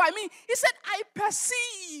stood by me. He said, I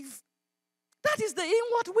perceive. That is the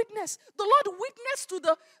inward witness. The Lord witnessed to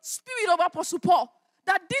the spirit of Apostle Paul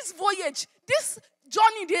that this voyage, this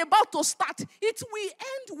journey they're about to start, it will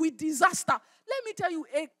end with disaster. Let me tell you,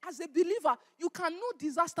 as a believer, you can know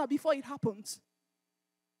disaster before it happens.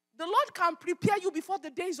 The Lord can prepare you before the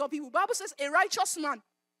days of evil. The Bible says a righteous man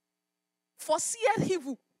foreseeth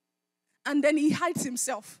evil, and then he hides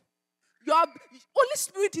himself. Holy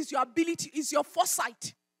Spirit is your ability, is your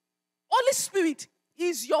foresight. Holy Spirit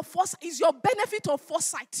is your benefit of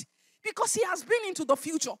foresight, because he has been into the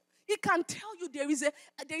future. He can tell you there is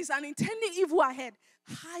an intending evil ahead.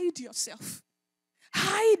 Hide yourself.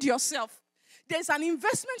 Hide yourself. There's an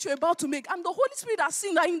investment you're about to make, and the Holy Spirit has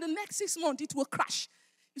seen that in the next 6 months it will crash.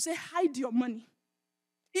 You say, hide your money.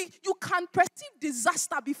 You can perceive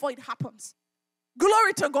disaster before it happens.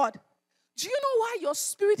 Glory to God. Do you know why your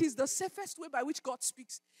spirit is the safest way by which God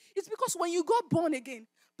speaks? It's because when you got born again,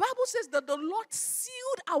 Bible says that the Lord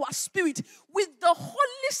sealed our spirit with the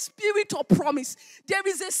Holy Spirit of promise. There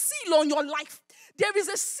is a seal on your life. There is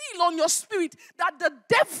a seal on your spirit that the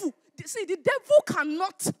devil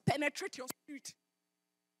cannot penetrate your spirit.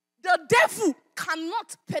 The devil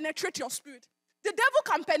cannot penetrate your spirit. The devil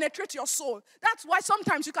can penetrate your soul. That's why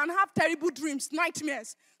sometimes you can have terrible dreams,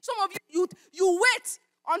 nightmares. Some of you wait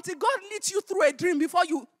until God leads you through a dream before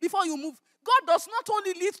you move. God does not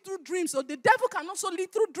only lead through dreams, so the devil can also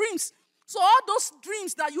lead through dreams. So all those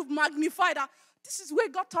dreams that you've magnified, this is where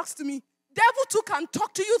God talks to me. Devil too can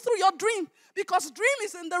talk to you through your dream, because dream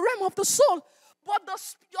is in the realm of the soul. But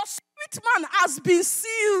your spirit spirit man has been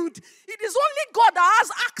sealed. It is only God that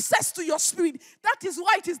has access to your spirit. That is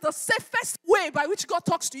why it is the safest way by which God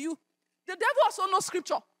talks to you. The devil also knows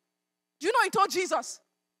scripture. Do you know he told Jesus?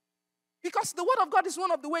 Because the word of God is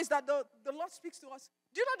one of the ways that the Lord speaks to us.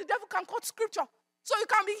 Do you know the devil can quote scripture? So you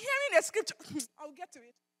can be hearing a scripture. I'll get to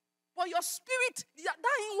it. But your spirit, that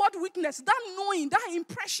inward witness, that knowing, that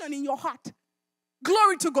impression in your heart.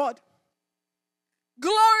 Glory to God.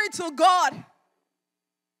 Glory to God.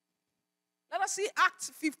 Let us see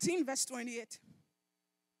Acts 15, verse 28.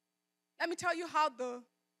 Let me tell you how the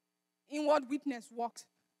inward witness works.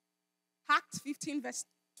 Acts 15, verse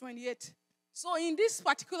 28. So in this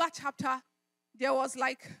particular chapter, there was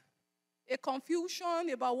like a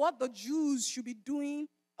confusion about what the Jews should be doing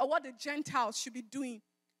or what the Gentiles should be doing.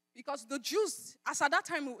 Because the Jews, as at that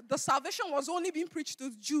time, the salvation was only being preached to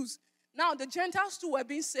the Jews. Now the Gentiles too were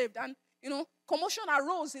being saved. And, commotion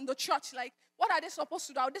arose in the church. Like, what are they supposed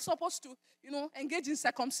to do? Are they supposed to, engage in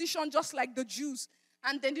circumcision just like the Jews?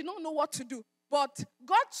 And they did not know what to do. But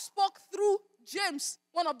God spoke through James,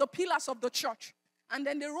 one of the pillars of the church. And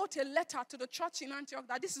then they wrote a letter to the church in Antioch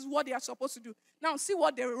that this is what they are supposed to do. Now, see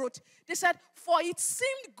what they wrote. They said, for it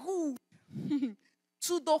seemed good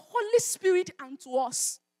to the Holy Spirit and to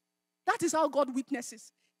us. That is how God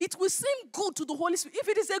witnesses. It will seem good to the Holy Spirit. If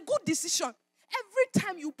it is a good decision, every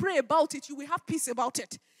time you pray about it, you will have peace about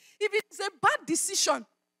it. If it is a bad decision,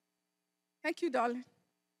 thank you, darling.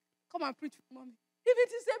 Come and preach for mommy. If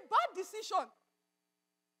it is a bad decision,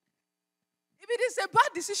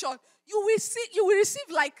 you will receive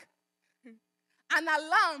like an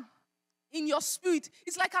alarm in your spirit.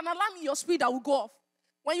 It's like an alarm in your spirit that will go off.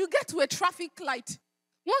 When you get to a traffic light,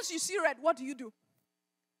 once you see red, what do you do?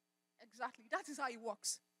 Exactly. That is how it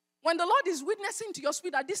works. When the Lord is witnessing to your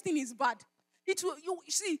spirit that this thing is bad, you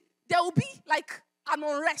see, there will be like an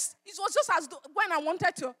unrest. It was just as though when I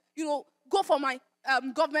wanted to, go for my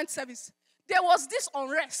government service. There was this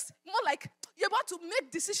unrest. More like you're about to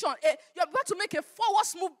make decision. You're about to make a forward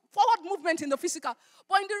movement in the physical.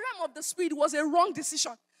 But in the realm of the spirit, it was a wrong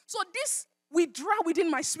decision. So this withdraw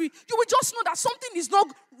within my spirit. You will just know that something is not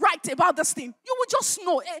right about this thing. You will just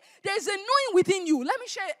know. There is a knowing within you. Let me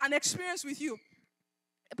share an experience with you.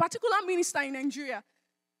 A particular minister in Nigeria,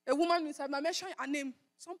 a woman minister, I mention her name.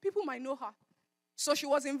 Some people might know her. So she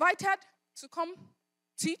was invited to come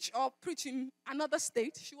teach or preach in another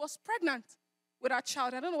state. She was pregnant with her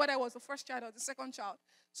child. I don't know whether it was the first child or the second child.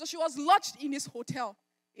 So she was lodged in this hotel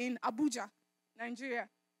in Abuja, Nigeria.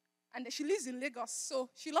 And she lives in Lagos. So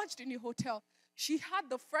she lodged in the hotel. She had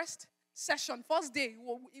the first day.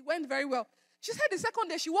 It went very well. She said the second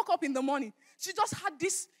day she woke up in the morning. She just had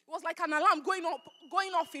this, it was like an alarm going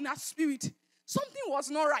off in her spirit. Something was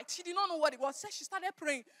not right. She did not know what it was. She started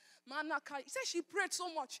praying. He said she prayed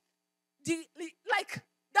so much.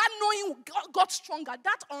 That knowing got stronger.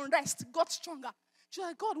 That unrest got stronger. She was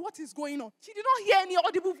like, God, what is going on? She did not hear any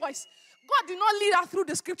audible voice. God did not lead her through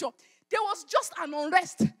the scripture. There was just an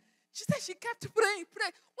unrest. She said she kept praying.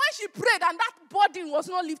 When she prayed and that burden was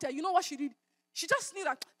not lifted, you know what she did? She just knew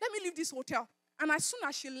that, let me leave this hotel. And as soon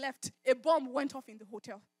as she left, a bomb went off in the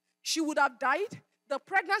hotel. She would have died. The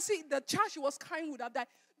pregnancy, the child she was carrying would have died.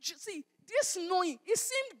 See, this knowing, it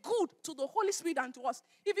seemed good to the Holy Spirit and to us.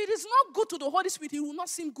 If it is not good to the Holy Spirit, it will not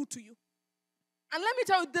seem good to you. And let me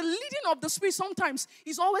tell you, the leading of the Spirit sometimes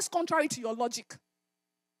is always contrary to your logic.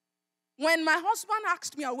 When my husband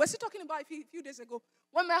asked me out, we're still talking about a few days ago.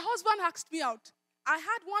 When my husband asked me out, I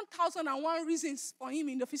had 1,001 reasons for him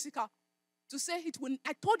in the physical to say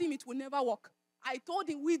I told him it will never work. I told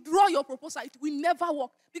him, withdraw your proposal. It will never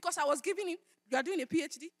work. Because I was giving him, you are doing a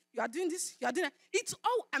PhD, you are doing this, you are doing that. It's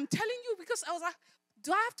all, I'm telling you, because I was like,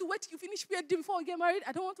 do I have to wait till you finish PhD before we get married?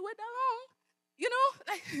 I don't want to wait that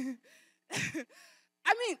long.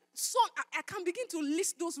 So I can begin to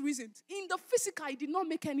list those reasons. In the physical, it did not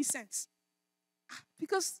make any sense.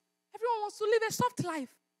 Because everyone wants to live a soft life.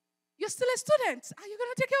 You're still a student. Are you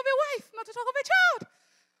going to take care of a wife, not to talk of a child?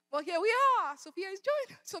 But here we are. Sophia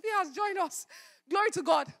has joined us. Glory to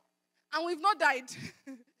God. And we've not died.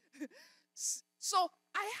 So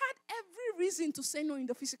I had every reason to say no in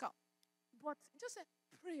the physical. But just said,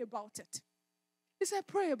 pray about it. He said,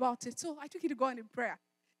 pray about it. So I took it to God in prayer.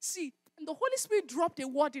 See, and the Holy Spirit dropped a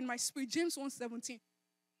word in my spirit, James 1:17.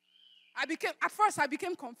 At first I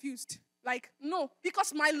became confused. Like, no,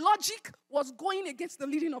 because my logic was going against the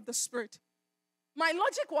leading of the Spirit. My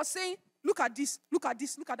logic was saying, look at this, look at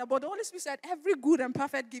this, look at that. But the Holy Spirit said, every good and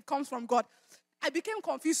perfect gift comes from God. I became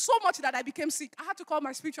confused so much that I became sick. I had to call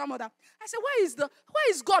my spiritual mother. I said, why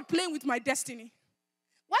is God playing with my destiny?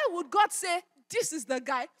 Why would God say, this is the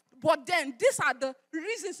guy, but then these are the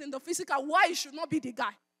reasons in the physical why he should not be the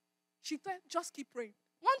guy? She said, just keep praying.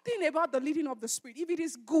 One thing about the leading of the Spirit, if it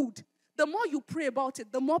is good, the more you pray about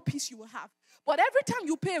it, the more peace you will have. But every time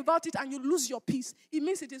you pray about it and you lose your peace, it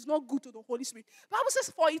means it is not good to the Holy Spirit. The Bible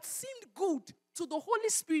says, for it seemed good to the Holy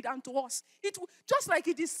Spirit and to us. Just like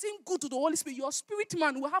it is seemed good to the Holy Spirit, your spirit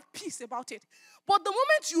man will have peace about it. But the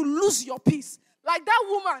moment you lose your peace, like that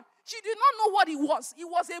woman, she did not know what it was. It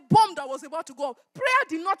was a bomb that was about to go off. Prayer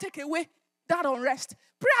did not take away that unrest.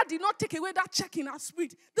 Prayer did not take away that check in her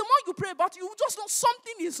spirit. The more you pray about it, you will just know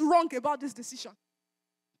something is wrong about this decision.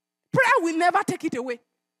 Prayer will never take it away.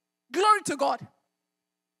 Glory to God.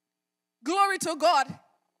 Glory to God.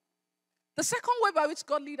 The second way by which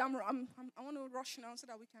God leads, I want to rush now so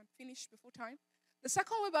that we can finish before time. The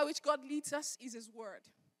second way by which God leads us is His Word.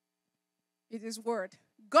 It is Word.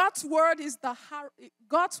 God's Word is the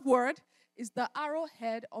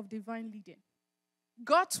arrowhead of divine leading.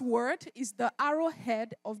 God's Word is the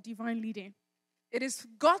arrowhead of divine leading. It is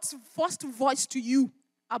God's first voice to you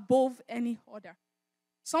above any other.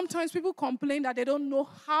 Sometimes people complain that they don't know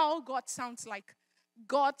how God sounds like.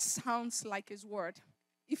 God sounds like His Word.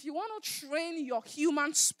 If you want to train your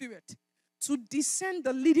human spirit to discern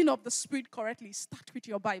the leading of the Spirit correctly, start with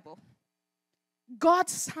your Bible. God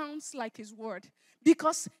sounds like His Word.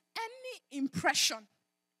 Because any impression,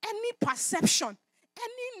 any perception,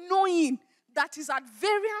 any knowing that is at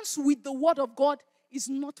variance with the Word of God is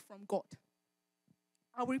not from God.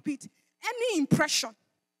 I'll repeat. Any impression,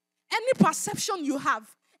 any perception you have,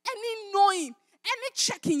 any knowing, any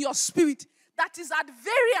check in your spirit that is at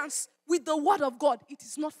variance with the Word of God, it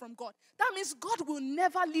is not from God. That means God will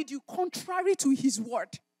never lead you contrary to His Word.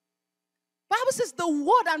 Bible says the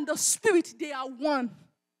Word and the Spirit, they are one.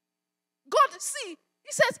 God, see,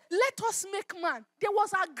 He says, let us make man. There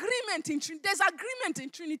was agreement in Trinity. There's agreement in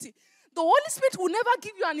Trinity. The Holy Spirit will never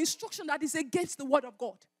give you an instruction that is against the Word of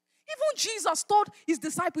God. Even Jesus told His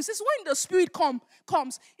disciples, He says, when the Spirit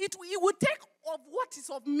comes, it will take of what is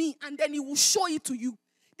of me and then He will show it to you.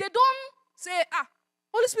 They don't say,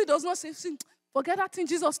 Holy Spirit does not say, forget that thing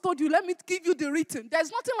Jesus told you, let me give you the written.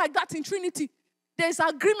 There's nothing like that in Trinity. There's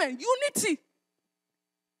agreement, unity.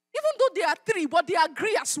 Even though they are three, but they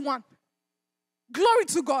agree as one. Glory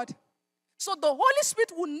to God. So the Holy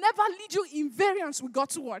Spirit will never lead you in variance with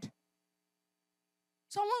God's Word.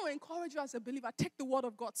 So I want to encourage you as a believer, take the Word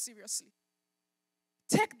of God seriously.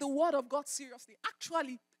 Take the Word of God seriously.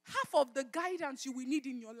 Actually, half of the guidance you will need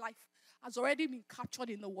in your life has already been captured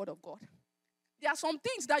in the Word of God. There are some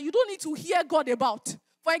things that you don't need to hear God about.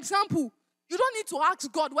 For example, you don't need to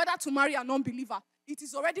ask God whether to marry an unbeliever. It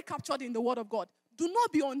is already captured in the Word of God. Do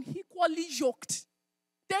not be unequally yoked.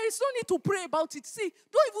 There is no need to pray about it. See,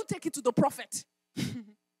 don't even take it to the prophet.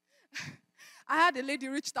 I had a lady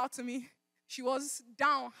reached out to me. She was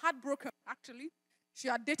down, heartbroken, actually. She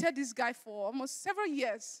had dated this guy for almost several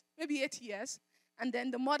years, maybe 8 years. And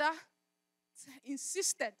then the mother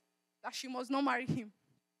insisted that she must not marry him.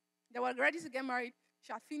 They were ready to get married.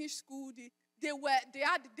 She had finished school. They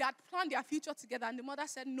had planned their future together. And the mother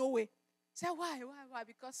said, no way. Said, why?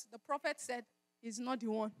 Because the prophet said he's not the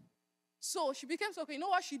one. So she became so, okay, you know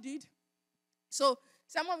what she did? So,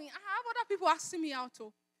 said, Mommy, I have other people asking me out.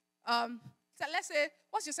 So let's say,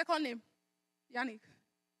 what's your second name? Yannick.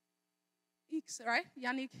 Hicks, right?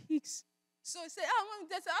 Yannick Hicks. So he said, Mom,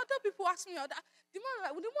 there's other people asking me out. The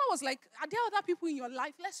mom was like, are there other people in your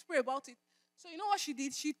life? Let's pray about it. So you know what she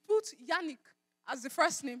did? She put Yannick as the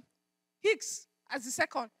first name, Hicks as the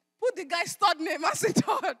second, put the guy's third name as the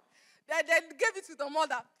third. Then gave it to the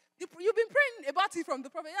mother. You've been praying about it from the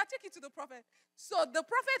prophet. Yeah, take it to the prophet. So the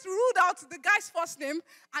prophet ruled out the guy's first name,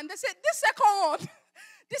 and they said, this second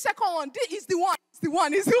one is the one. It's the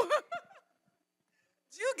one. It's the one.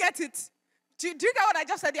 Do you get it? Do you get what I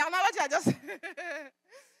just said? The analogy I just said.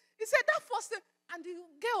 He said that first name, and the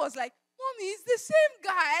girl was like, Mommy, it's the same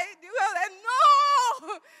guy. They were like,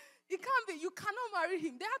 no, it can't be. You cannot marry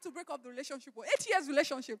him. They had to break up the relationship. 8 years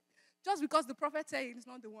relationship. Just because the prophet said he's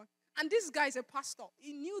not the one. And this guy is a pastor.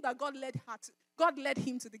 He knew that God led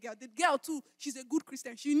him to the girl. The girl too, she's a good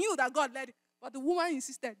Christian. She knew that God led, but the woman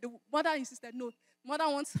insisted. The mother insisted, no. Mother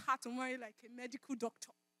wants her to marry like a medical doctor.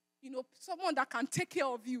 You know, someone that can take care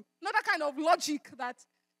of you. Not that kind of logic that,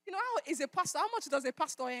 you know, how is a pastor? How much does a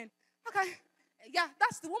pastor earn? Okay, yeah,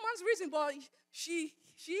 that's the woman's reason, but she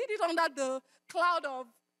hid it under the cloud of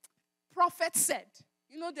prophet said.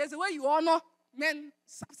 You know, there's a way you honor men,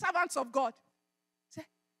 servants of God. Say,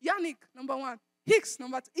 Yannick, number one. Hicks,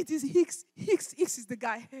 number two. It is Hicks. Hicks is the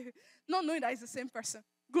guy. Not knowing that it's the same person.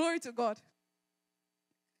 Glory to God.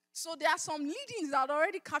 So there are some leadings that are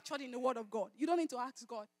already captured in the Word of God. You don't need to ask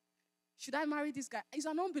God, should I marry this guy? He's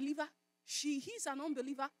an unbeliever. He's an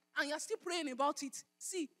unbeliever. And you're still praying about it.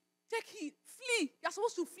 See, Take heed. Flee. You're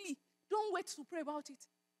supposed to flee. Don't wait to pray about it.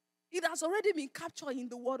 It has already been captured in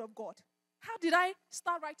the word of God. How did I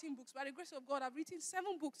start writing books? By the grace of God, I've written 7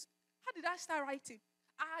 books. How did I start writing?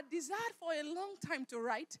 I had desired for a long time to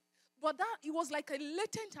write, but that it was like a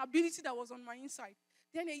latent ability that was on my inside.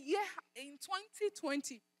 Then a year in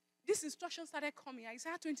 2020, this instruction started coming.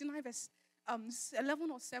 Isaiah 29 verse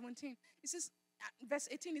 11 or 17. It says, verse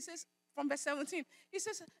 18, it says, from verse 17, it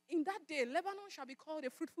says, in that day, Lebanon shall be called a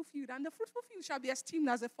fruitful field, and the fruitful field shall be esteemed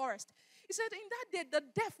as a forest. He said, in that day, the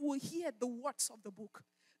deaf will hear the words of the book.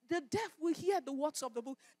 The deaf will hear the words of the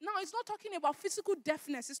book. Now, it's not talking about physical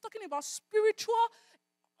deafness. It's talking about spiritual.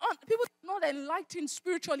 People are not enlightened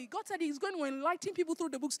spiritually. God said he's going to enlighten people through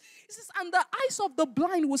the books. He says, and the eyes of the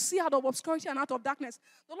blind will see out of obscurity and out of darkness.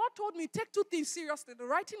 The Lord told me, take 2 things seriously, the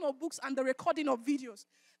writing of books and the recording of videos.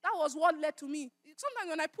 That was what led to me. Sometimes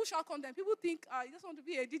when I push out content, people think, you just want to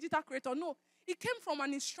be a digital creator. No, it came from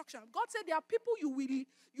an instruction. God said there are people you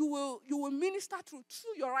will minister to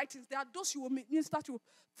through your writings. There are those you will minister to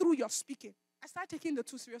through your speaking. I started taking the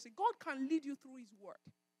 2 seriously. God can lead you through his word.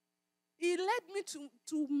 He led me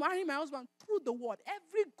to marry my husband through the word.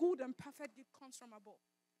 Every good and perfect gift comes from above.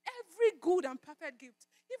 Every good and perfect gift.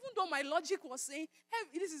 Even though my logic was saying,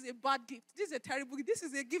 hey, this is a bad gift. This is a terrible gift. This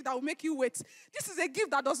is a gift that will make you wait. This is a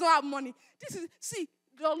gift that does not have money. See,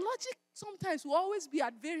 the logic sometimes will always be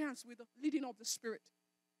at variance with the leading of the Spirit.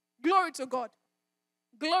 Glory to God.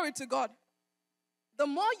 Glory to God. The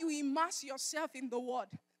more you immerse yourself in the word,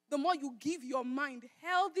 the more you give your mind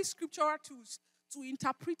healthy scriptural tools to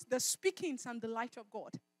interpret the speakings and the light of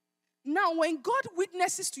God. Now, when God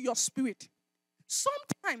witnesses to your spirit,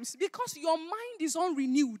 sometimes because your mind is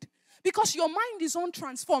unrenewed, because your mind is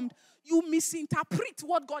untransformed, you misinterpret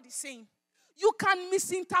what God is saying. You can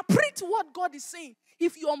misinterpret what God is saying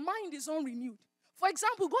if your mind is unrenewed. For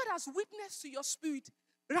example, God has witnessed to your spirit,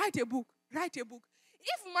 write a book, write a book.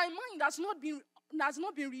 If my mind has not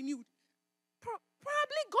been renewed,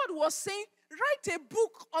 probably God was saying, write a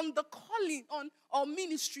book on the calling or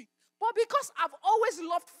ministry. But because I've always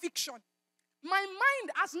loved fiction, my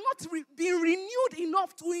mind has not been renewed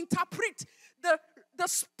enough to interpret the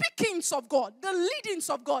speakings of God, the leadings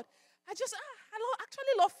of God. I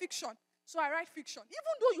actually love fiction, so I write fiction.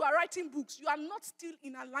 Even though you are writing books, you are not still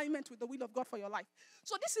in alignment with the will of God for your life.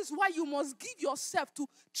 So this is why you must give yourself to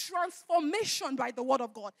transformation by the word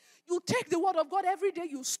of God. You take the word of God every day,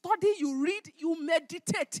 you study, you read, you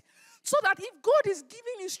meditate. So that if God is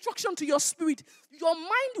giving instruction to your spirit, your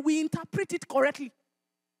mind will interpret it correctly.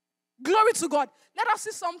 Glory to God. Let us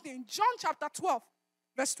see something. John chapter 12,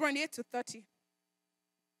 verse 28 to 30.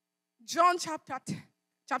 John chapter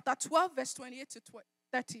 12, verse 28 to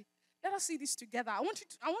 30. Let us see this together. I want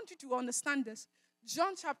you to understand this.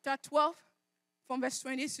 John chapter 12, from verse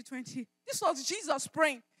 28 to 20. This was Jesus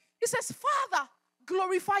praying. He says, Father,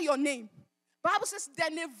 glorify your name. Bible says,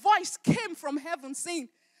 then a voice came from heaven saying,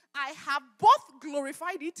 I have both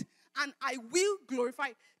glorified it and I will glorify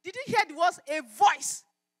it. Did you hear the words? A voice.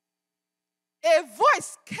 A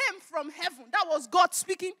voice came from heaven. That was God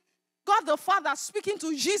speaking. God the Father speaking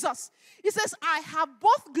to Jesus. He says, I have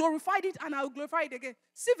both glorified it and I will glorify it again.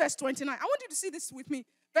 See verse 29. I want you to see this with me.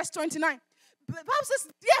 Verse 29. The Bible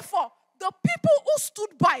says, therefore, the people who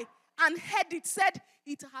stood by and heard it said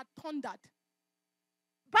it had thundered.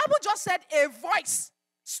 Bible just said a voice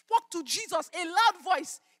spoke to Jesus, a loud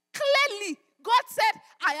voice. Clearly, God said,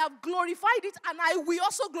 I have glorified it and I will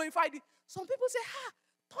also glorify it. Some people say,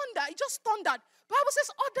 thunder, it just thundered. Bible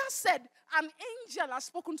says, others said, an angel has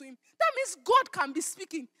spoken to him. That means God can be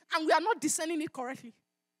speaking and we are not discerning it correctly.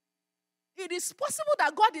 It is possible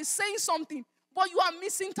that God is saying something, but you are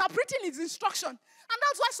misinterpreting his instruction. And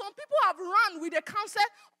that's why some people have run with a counsel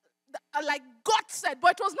like God said,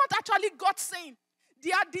 but it was not actually God saying.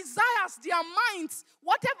 Their desires, their minds,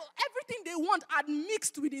 whatever, everything they want are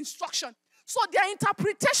mixed with instruction. So their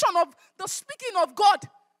interpretation of the speaking of God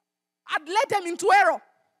had led them into error.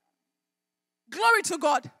 Glory to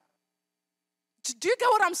God. Do you get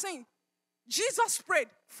what I'm saying? Jesus prayed,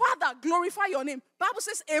 Father, glorify your name. Bible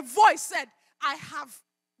says a voice said, I have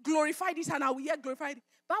glorified it and I will yet glorify it.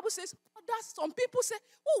 Bible says, some people say,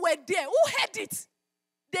 who were there? Who heard it?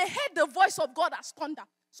 They heard the voice of God as thunder.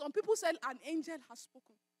 Some people said an angel has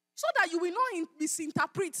spoken. So that you will not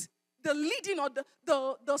misinterpret the leading or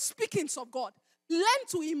the speakings of God. Learn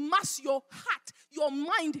to immerse your heart, your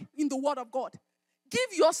mind in the word of God.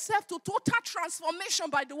 Give yourself to total transformation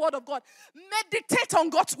by the word of God. Meditate on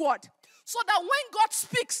God's word. So that when God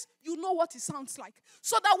speaks, you know what it sounds like.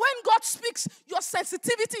 So that when God speaks, your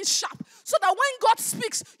sensitivity is sharp. So that when God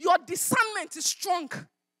speaks, your discernment is strong.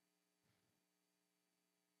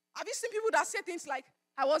 Have you seen people that say things like,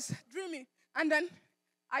 I was dreaming, and then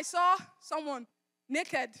I saw someone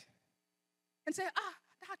naked and say,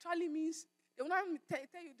 that actually means, they will not tell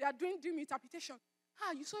you they are doing dream interpretation.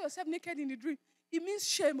 You saw yourself naked in the dream. It means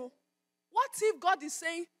shame. What if God is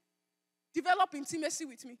saying, develop intimacy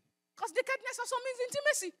with me? Because nakedness also means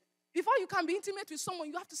intimacy. Before you can be intimate with someone,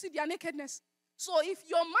 you have to see their nakedness. So if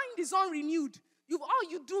your mind is unrenewed, all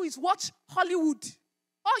you do is watch Hollywood.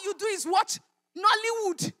 All you do is watch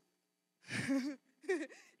Nollywood.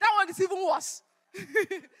 That one is even worse.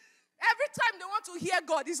 Every time they want to hear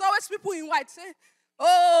God, it's always people in white say,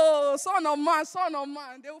 oh, son of man, son of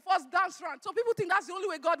man. They will first dance around. So people think that's the only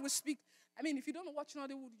way God will speak. I mean, if you don't watch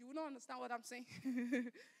Nollywood, you will not understand what I'm saying.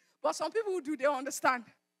 But some people who do, they understand.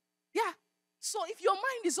 Yeah. So if your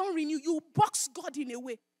mind is unrenewed, you box God in a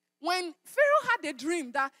way. When Pharaoh had a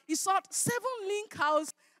dream that he saw 7 lean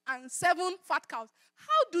cows and 7 fat cows,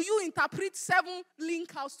 how do you interpret 7 lean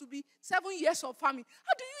cows to be 7 years of famine?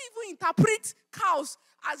 How do you even interpret cows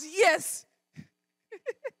as years?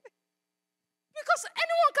 Because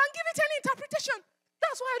anyone can give it any interpretation.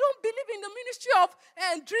 That's why I don't believe in the ministry of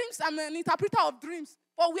dreams. I'm an interpreter of dreams.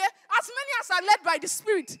 But we're as many as are led by the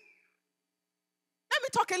Spirit. Let me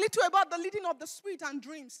talk a little about the leading of the Spirit and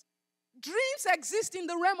dreams. Dreams exist in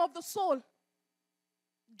the realm of the soul.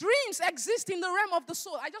 Dreams exist in the realm of the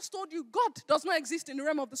soul. I just told you, God does not exist in the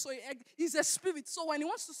realm of the soul. He's a spirit. So when he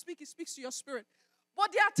wants to speak, he speaks to your spirit.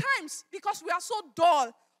 But there are times, because we are so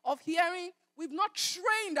dull of hearing, we've not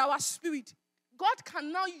trained our spirit. God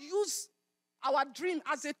can now use our dream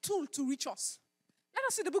as a tool to reach us. Let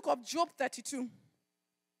us see the book of Job 32.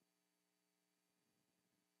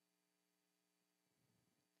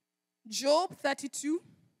 Job 32.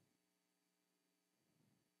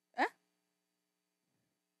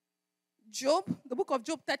 Job, the book of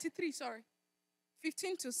Job 33,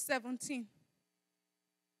 15 to 17.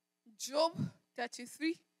 Job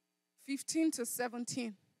 33, 15 to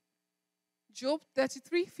 17. Job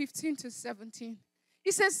 33, 15 to 17.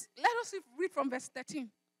 He says, let us read from verse 13.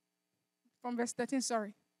 From verse 13,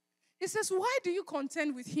 He says, why do you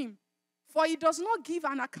contend with him? For he does not give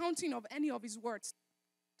an accounting of any of his words.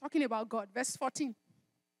 Talking about God. Verse 14.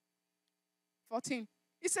 14.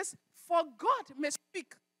 He says, for God may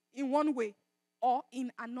speak in one way or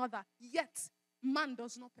in another, yet man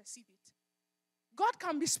does not perceive it. God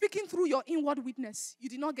can be speaking through your inward witness. You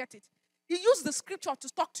did not get it. He used the scripture to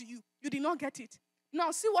talk to you. You did not get it.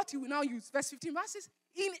 Now see what he will now use. Verse 15 verses.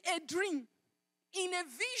 In a dream, in a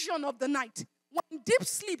vision of the night, when deep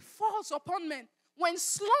sleep falls upon men, when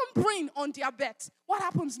slumbering on their beds, what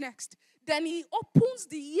happens next? Then he opens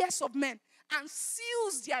the ears of men and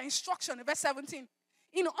seals their instruction. Verse 17.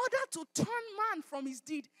 In order to turn man from his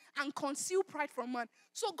deed and conceal pride from man.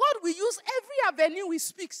 So God will use every avenue he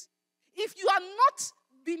speaks. If you are not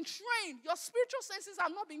being trained, your spiritual senses are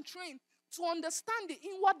not being trained to understand the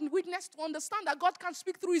inward witness, to understand that God can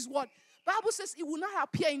speak through his word. Bible says it will not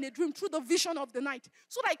appear in a dream through the vision of the night,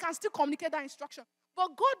 so that he can still communicate that instruction. But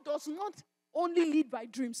God does not only lead by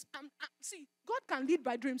dreams. See, God can lead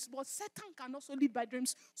by dreams, but Satan can also lead by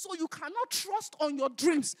dreams. So you cannot trust on your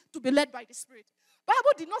dreams to be led by the Spirit.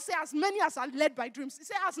 Bible did not say as many as are led by dreams. It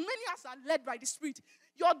said as many as are led by the Spirit.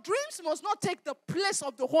 Your dreams must not take the place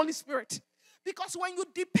of the Holy Spirit. Because when you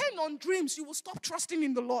depend on dreams, you will stop trusting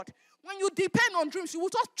in the Lord. When you depend on dreams, you will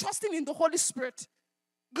stop trusting in the Holy Spirit.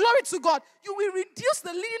 Glory to God. You will reduce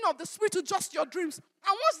the leading of the Spirit to just your dreams.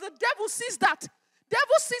 And once the devil sees that,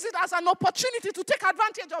 devil sees it as an opportunity to take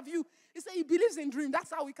advantage of you. He says he believes in dreams.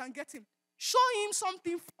 That's how we can get him. Show him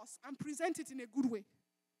something first and present it in a good way.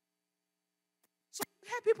 So I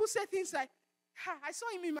hear people say things like, I saw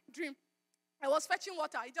him in my dream. I was fetching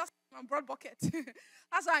water. He just brought bucket.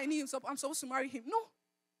 That's how I knew I'm supposed to marry him. No.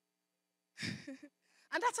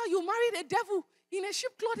 And that's how you married a devil in a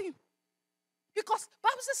sheep clothing. Because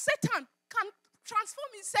Bible says Satan can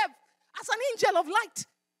transform himself as an angel of light.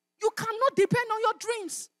 You cannot depend on your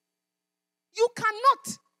dreams. You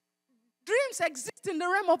cannot. Dreams exist in the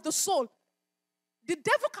realm of the soul. The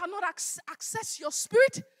devil cannot access your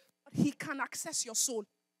spirit, but he can access your soul.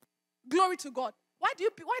 Glory to God. Why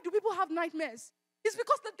do people have nightmares? It's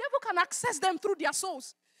because the devil can access them through their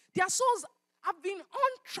souls. Their souls have been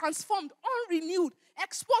untransformed, unrenewed,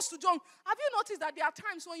 exposed to junk. Have you noticed that there are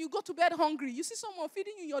times when you go to bed hungry, you see someone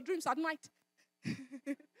feeding you your dreams at night?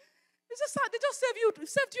 It's just sad. They just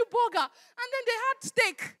served you burger, and then they had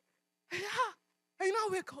steak. And you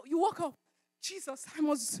now wake up. You woke up. Jesus, I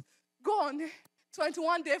must go on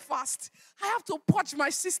 21-day fast. I have to purge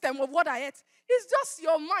my system of what I ate. It's just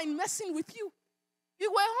your mind messing with you.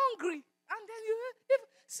 You were hungry, and then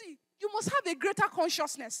you must have a greater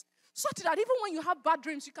consciousness, such that even when you have bad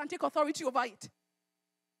dreams, you can take authority over it.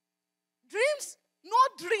 Dreams,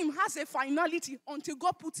 no dream has a finality until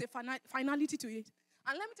God puts a finality to it.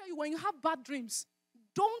 And let me tell you, when you have bad dreams,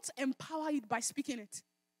 don't empower it by speaking it.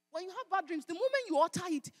 When you have bad dreams, the moment you utter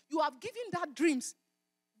it, you have given that dreams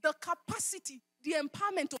the capacity, the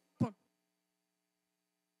empowerment to happen.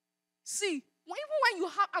 See, even when you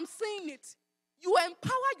have, I'm saying it, you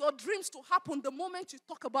empower your dreams to happen the moment you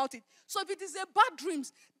talk about it. So if it is a bad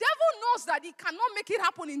dreams, devil knows that he cannot make it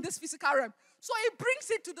happen in this physical realm. So he brings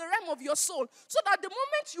it to the realm of your soul. So that the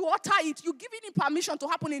moment you utter it, you're giving it permission to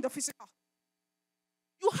happen in the physical.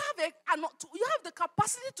 You have the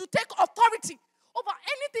capacity to take authority over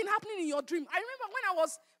anything happening in your dream. I remember when I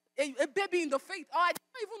was a baby in the faith, or I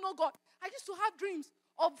didn't even know God, I used to have dreams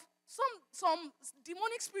of some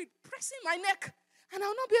demonic spirit pressing my neck, and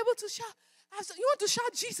I'll not be able to shout. You want to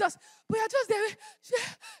shout Jesus, but you're just there.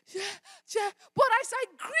 But as I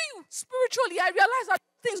grew spiritually, I realized that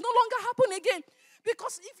things no longer happen again.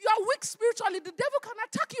 Because if you are weak spiritually, the devil can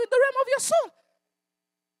attack you in the realm of your soul.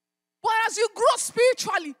 But as you grow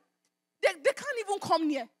spiritually, they can't even come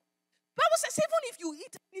near. Bible says even if you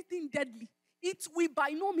eat anything deadly, it will by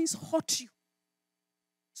no means hurt you.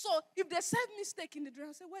 So if they serve mistake in the dream,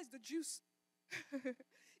 I say, where's the juice?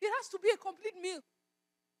 It has to be a complete meal.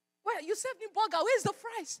 Well, you serve me burger, where's the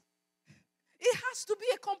fries? It has to be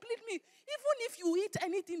a complete meal. Even if you eat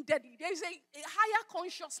anything deadly, there is a higher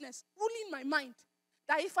consciousness ruling my mind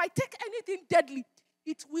that if I take anything deadly,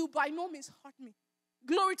 it will by no means hurt me.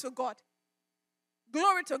 Glory to God.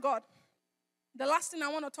 Glory to God. The last thing I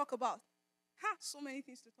want to talk about. So many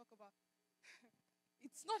things to talk about.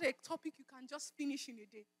 It's not a topic you can just finish in a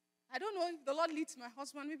day. I don't know if the Lord leads my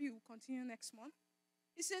husband. Maybe we'll continue next month.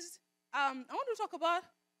 He says, I want to talk about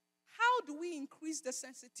how do we increase the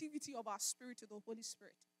sensitivity of our spirit to the Holy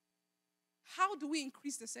Spirit? How do we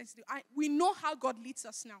increase the sensitivity? We know how God leads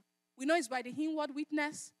us now. We know it's by the inward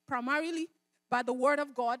witness, primarily by the word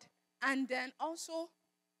of God, and then also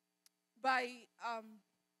by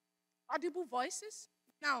audible voices.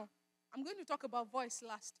 Now, I'm going to talk about voice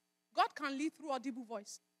last. God can lead through audible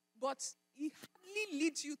voice, but he hardly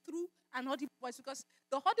leads you through an audible voice because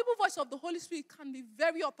the audible voice of the Holy Spirit can be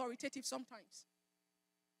very authoritative sometimes.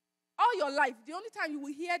 All your life, the only time you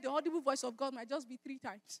will hear the audible voice of God might just be 3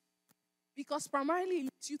 times. Because primarily it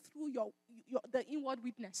leads you through the inward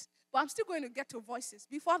witness. But I'm still going to get to voices.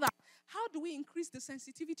 Before that, how do we increase the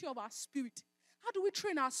sensitivity of our spirit? How do we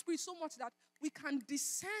train our spirit so much that we can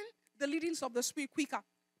discern the leadings of the Spirit quicker?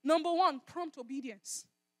 Number 1, prompt obedience.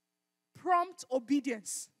 Prompt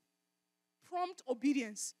obedience. Prompt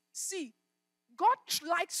obedience. See, God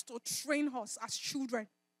likes to train us as children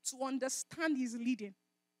to understand his leading.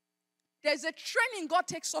 There's a training God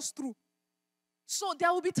takes us through. So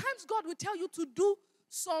there will be times God will tell you to do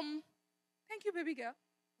some, thank you, baby girl.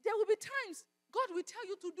 There will be times God will tell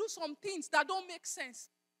you to do some things that don't make sense.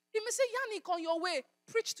 He may say, Yannick, on your way,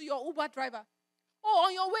 preach to your Uber driver. Oh,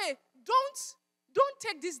 on your way, don't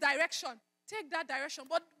take this direction. Take that direction.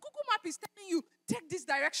 But Google Map is telling you, take this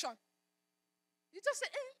direction. You just say,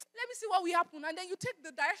 let me see what will happen. And then you take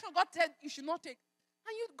the direction God said you should not take.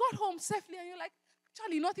 And you got home safely and you're like,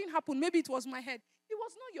 actually, nothing happened. Maybe it was my head. It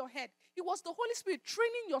was not your head. It was the Holy Spirit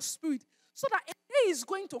training your spirit so that a day is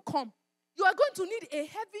going to come. You are going to need a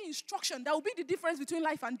heavy instruction that will be the difference between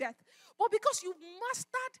life and death. But because you've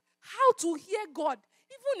mastered how to hear God,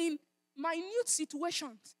 even in minute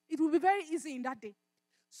situations, it will be very easy in that day.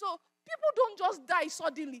 So people don't just die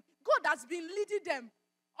suddenly. God has been leading them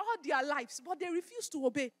all their lives, but they refuse to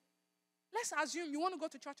obey. Let's assume you want to go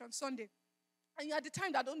to church on Sunday, and you're at the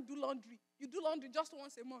time that don't do laundry. You do laundry just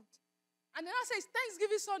once a month. And then I say, it's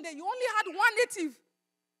Thanksgiving Sunday. You only had one native.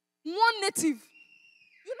 One native.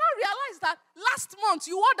 You now realize that last month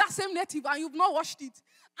you wore that same native and you've not washed it.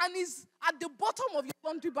 And it's at the bottom of your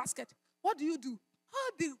laundry basket. What do?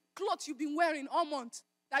 All the clothes you've been wearing all month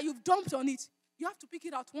that you've dumped on it, you have to pick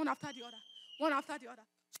it out one after the other. One after the other.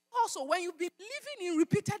 Also, when you've been living in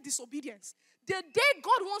repeated disobedience, the day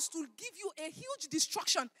God wants to give you a huge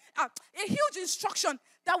instruction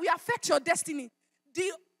that will affect your destiny,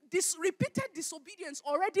 this repeated disobedience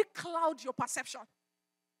already clouds your perception.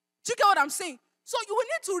 Do you get what I'm saying? So you will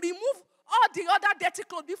need to remove all the other dirty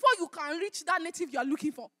clothes before you can reach that native you are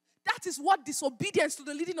looking for. That is what disobedience to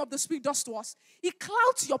the leading of the Spirit does to us. It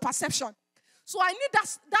clouds your perception. So I need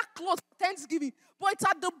that cloth for Thanksgiving, but it's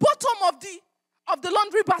at the bottom of the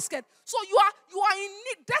laundry basket. So you are in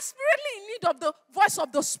need, desperately in need of the voice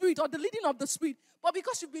of the Spirit or the leading of the Spirit. But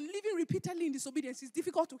because you've been living repeatedly in disobedience, it's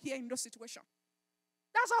difficult to hear in those situations.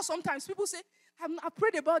 That's how sometimes people say, I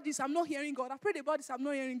prayed about this, I'm not hearing God. I prayed about this, I'm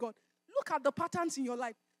not hearing God. Look at the patterns in your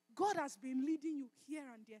life. God has been leading you here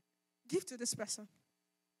and there. Give to this person.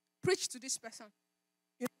 preach to this person.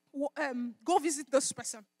 Go visit this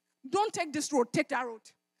person. Don't take this road, take that road.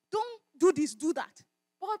 Don't do this, do that.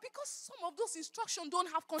 But because some of those instructions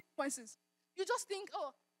don't have consequences, you just think,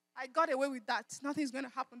 oh, I got away with that. Nothing's going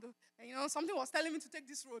to happen. And, something was telling me to take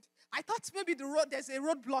this road. I thought maybe there's a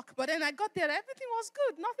roadblock, but then I got there. Everything was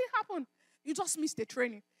good. Nothing happened. You just missed the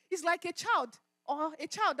training. It's like a child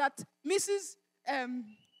that misses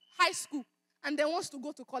high school and then wants to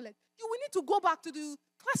go to college. You will need to go back to the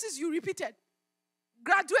classes you repeated.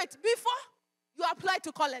 Graduate before you apply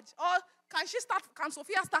to college. Or can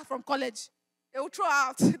Sophia start from college? They will throw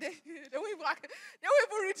out. They won't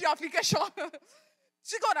even read your application.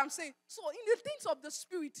 See what I'm saying? So in the things of the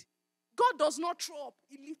Spirit, God does not throw up.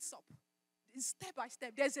 He lifts up. It's step by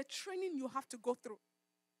step. There's a training you have to go through.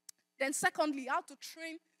 Then secondly, how to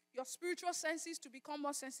train your spiritual senses to become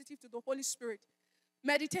more sensitive to the Holy Spirit.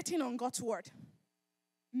 Meditating on God's word.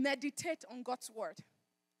 Meditate on God's word.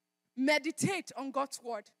 Meditate on God's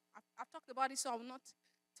word. I've talked about it, so I will not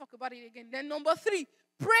talk about it again. Then number 3,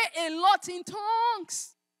 pray a lot in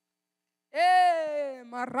tongues. Pray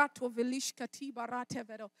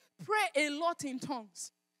a lot in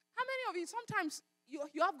tongues. How many of you, sometimes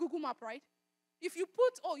you have Google Map, right? If you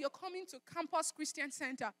put, you're coming to Campus Christian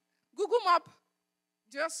Center, Google Map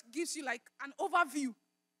just gives you like an overview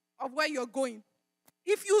of where you're going.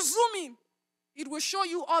 If you zoom in, it will show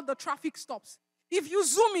you all the traffic stops. If you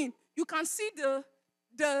zoom in, you can see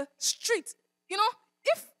the street.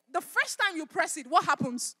 If the first time you press it, what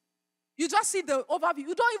happens? You just see the overview.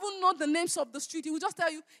 You don't even know the names of the street. It will just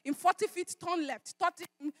tell you, in 40 feet, turn left. 30,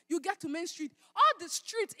 you get to Main Street. All the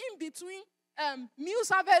streets in between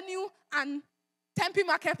Mills Avenue and Tempe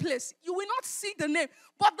Marketplace, you will not see the name.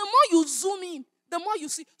 But the more you zoom in, the more you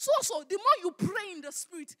see. So the more you pray in the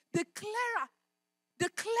Spirit, the clearer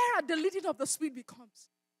the leading of the Spirit becomes.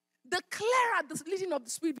 The clearer the leading of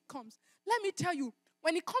the Spirit becomes. Let me tell you,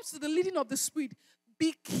 when it comes to the leading of the Spirit,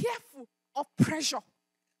 be careful of pressure.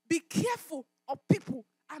 Be careful of people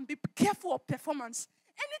and be careful of performance.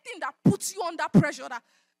 Anything that puts you under pressure that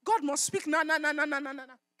God must speak, no.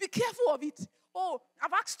 Be careful of it. Oh,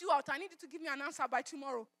 I've asked you out. I need you to give me an answer by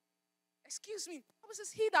tomorrow. Excuse me. The Bible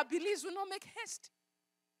says, he that believes will not make haste.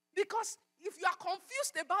 Because if you are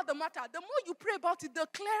confused about the matter, the more you pray about it, the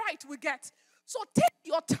clearer it will get. So take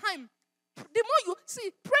your time. The more you see,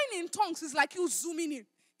 praying in tongues is like you zooming in.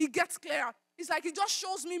 It gets clearer. It's like it just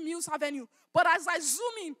shows me Mills Avenue. But as I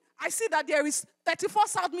zoom in, I see that there is 34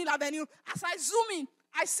 South Mill Avenue. As I zoom in,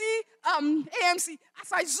 I see AMC.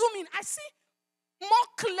 As I zoom in, I see more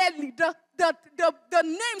clearly the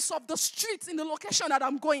names of the streets in the location that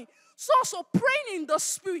I'm going. So praying in the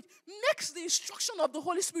Spirit makes the instruction of the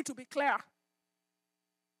Holy Spirit to be clear.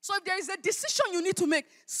 So if there is a decision you need to make,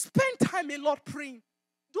 spend time a lot praying.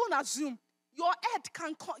 Don't assume. Your head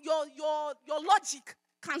can, your logic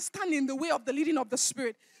can stand in the way of the leading of the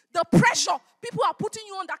Spirit. The pressure people are putting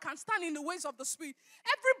you on that can stand in the ways of the Spirit.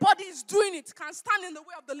 Everybody is doing it, can stand in the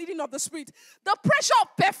way of the leading of the Spirit. The pressure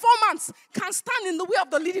of performance can stand in the way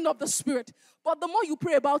of the leading of the Spirit. But the more you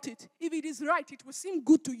pray about it, if it is right, it will seem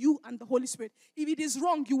good to you and the Holy Spirit. If it is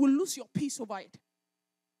wrong, you will lose your peace over it.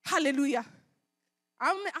 Hallelujah.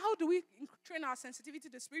 How do we train our sensitivity to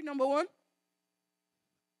the Spirit? Number 1.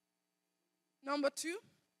 Number 2.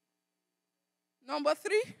 Number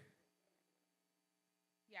 3.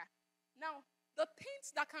 Yeah. Now, the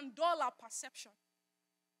things that can dull our perception.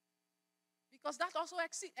 Because that also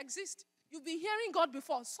exists. You've been hearing God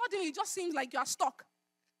before. Suddenly, it just seems like you are stuck.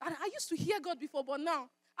 And I used to hear God before, but now,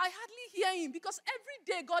 I hardly hear Him. Because every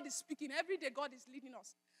day God is speaking. Every day God is leading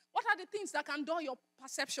us. What are the things that can dull your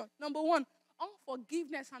perception? Number 1,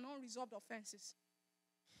 unforgiveness and unresolved offenses.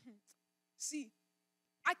 See,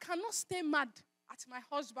 I cannot stay mad at my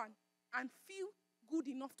husband and feel good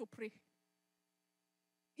enough to pray.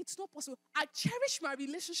 It's not possible. I cherish my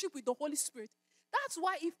relationship with the Holy Spirit. That's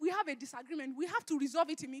why if we have a disagreement, we have to resolve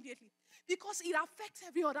it immediately. Because it affects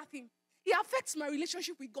every other thing. It affects my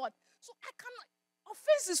relationship with God. So I cannot.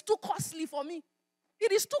 Offense is too costly for me.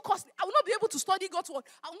 It is too costly. I will not be able to study God's word.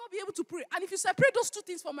 I will not be able to pray. And if you separate those two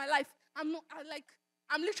things from my life, I'm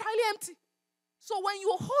literally empty. So when you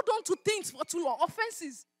hold on to things for too long,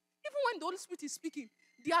 offenses, even when the Holy Spirit is speaking,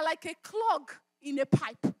 they are like a clog in a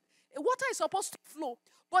pipe. Water is supposed to flow,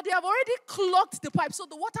 but they have already clogged the pipe, so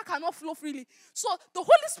the water cannot flow freely. So the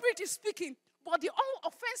Holy Spirit is speaking, but the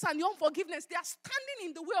offense and the unforgiveness, they are standing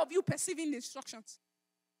in the way of you perceiving the instructions.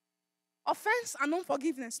 Offense and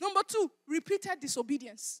unforgiveness. Number 2, repeated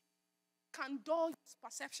disobedience can dull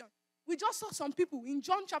perception. We just saw some people in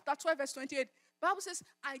John chapter 12, verse 28. The Bible says,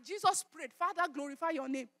 Jesus prayed, Father, glorify your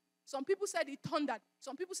name. Some people said it thundered.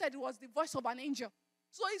 Some people said it was the voice of an angel.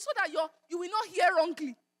 So it's so that you will not hear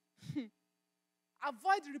wrongly.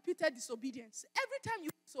 Avoid repeated disobedience. Every time you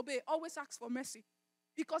disobey, always ask for mercy.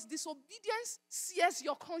 Because disobedience sears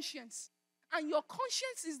your conscience. And your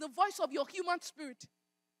conscience is the voice of your human spirit.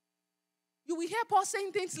 You will hear Paul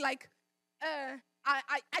saying things like,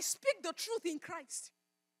 I speak the truth in Christ.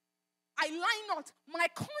 I lie not. My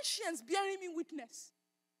conscience bearing me witness.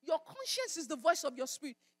 Your conscience is the voice of your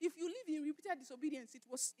spirit. If you live in repeated disobedience, it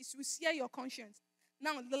will sear your conscience.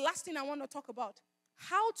 Now, the last thing I want to talk about,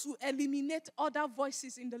 how to eliminate other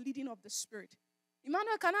voices in the leading of the Spirit.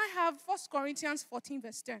 Emmanuel, can I have 1 Corinthians 14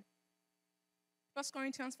 verse 10? 1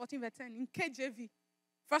 Corinthians 14 verse 10 in KJV.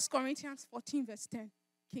 1 Corinthians 14 verse 10,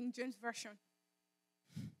 King James Version.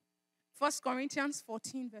 1 Corinthians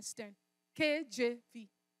 14 verse 10, KJV.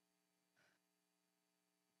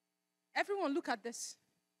 Everyone look at this.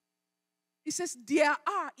 It says, there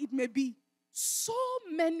are, it may be, so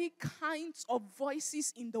many kinds of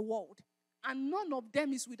voices in the world, and none of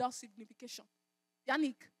them is without signification.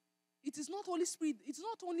 Yannick, it is not Holy Spirit. It's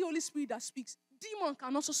not only Holy Spirit that speaks. Demons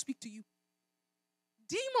can also speak to you.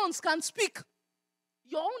 Demons can speak.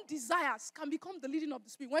 Your own desires can become the leading of the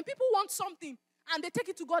Spirit. When people want something and they take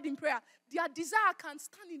it to God in prayer, their desire can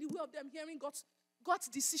stand in the way of them hearing God's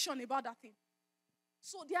decision about that thing.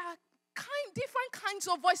 So there are different kinds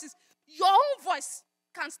of voices. Your own voice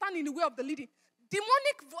can stand in the way of the leading. Demons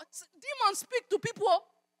speak to people.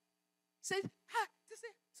 They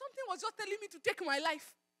say, something was just telling me to take my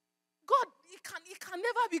life. God, it can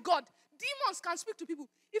never be God. Demons can speak to people.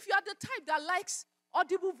 If you are the type that likes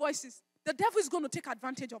audible voices, the devil is going to take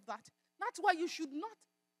advantage of that. That's why you should not,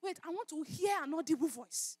 wait, I want to hear an audible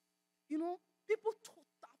voice. You know, people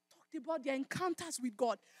talked about their encounters with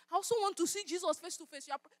God. I also want to see Jesus face to face.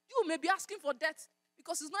 You may be asking for death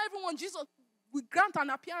because it's not everyone Jesus will grant an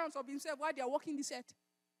appearance of himself while they are walking this earth.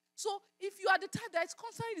 So if you are the type that is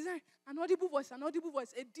constantly desiring an audible voice,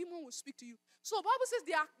 a demon will speak to you. So the Bible says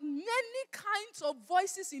there are many kinds of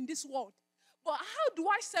voices in this world. But how do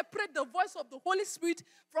I separate the voice of the Holy Spirit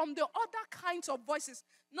from the other kinds of voices?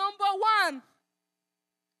 Number one,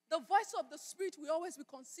 the voice of the Spirit will always be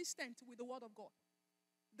consistent with the Word of God.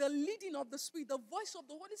 The leading of the Spirit, the voice of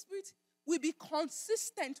the Holy Spirit will be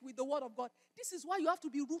consistent with the Word of God. This is why you have to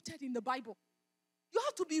be rooted in the Bible. You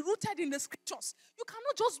have to be rooted in the Scriptures. You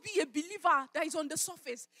cannot just be a believer that is on the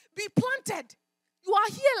surface. Be planted. You are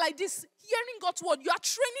here like this, hearing God's word. You are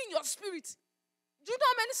training your spirit. Do you know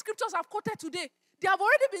how many scriptures I've quoted today? They have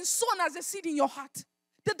already been sown as a seed in your heart.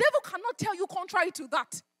 The devil cannot tell you contrary to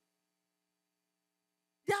that.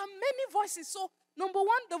 There are many voices. So, number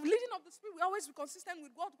one, the leading of the Spirit will always be consistent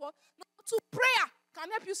with God's word. Number two, prayer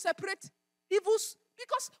can help you separate evils.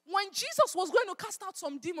 Because when Jesus was going to cast out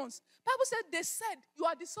some demons, the Bible said they said, you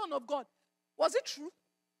are the Son of God. Was it true?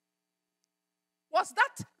 Were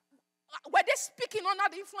they speaking under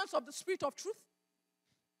the influence of the Spirit of truth?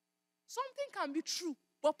 Something can be true,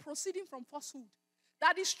 but proceeding from falsehood.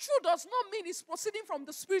 That is true does not mean it's proceeding from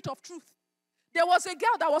the Spirit of truth. There was a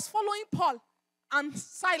girl that was following Paul and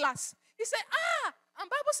Silas. He said, and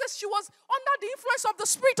Bible says she was under the influence of the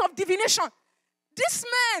spirit of divination. These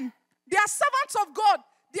men, they are servants of God.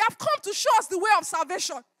 They have come to show us the way of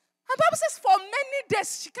salvation. And Bible says for many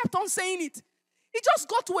days, she kept on saying it. It just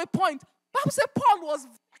got to a point. Bible says Paul was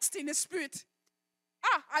vexed in the spirit.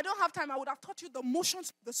 I don't have time. I would have taught you the motions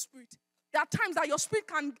of the spirit. There are times that your spirit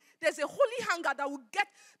there's a holy hunger that will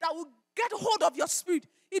get hold of your spirit.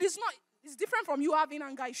 It's different from you having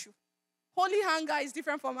anger issue. Holy hunger is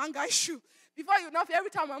different from anger issue. Before you know, every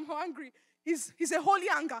time I'm hungry, it's a holy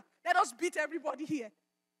anger. Let us beat everybody here.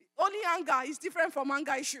 Holy anger is different from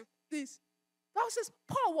anger issue. This. Bible says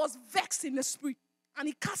Paul was vexed in the spirit and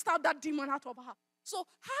he cast out that demon out of her. So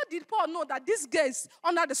how did Paul know that this girl is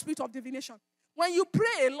under the spirit of divination? When you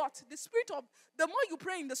pray a lot, the more you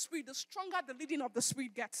pray in the spirit, the stronger the leading of the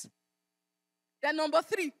spirit gets. Then number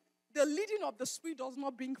 3, the leading of the spirit does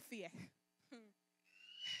not bring fear.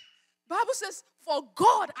 Bible says, for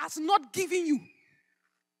God has not given you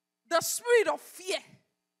the spirit of fear,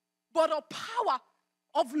 but of power,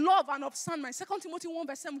 of love, and of sound mind. 2 Timothy 1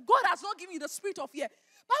 verse 7. God has not given you the spirit of fear.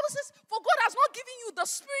 Bible says, for God has not given you the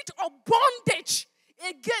spirit of bondage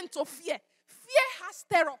again to fear. Fear has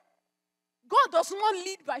terror. God does not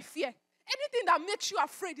lead by fear. Anything that makes you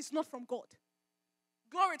afraid is not from God.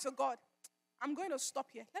 Glory to God. I'm going to stop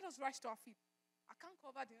here. Let us rise to our feet. I can't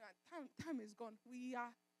cover the time is gone. We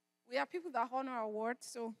are people that honor our word,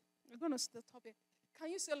 so we're going to stop it.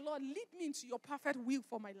 Can you say, Lord, lead me into your perfect will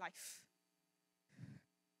for my life?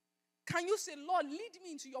 Can you say, Lord, lead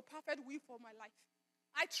me into your perfect will for my life?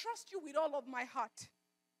 I trust you with all of my heart.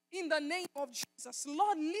 In the name of Jesus.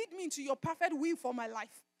 Lord, lead me into your perfect will for my life.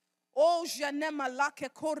 Oh,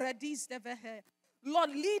 Lord,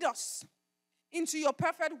 lead us into your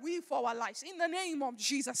perfect will for our lives. In the name of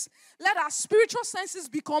Jesus. Let our spiritual senses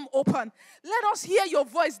become open. Let us hear your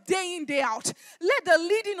voice day in, day out. Let the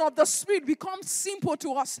leading of the Spirit become simple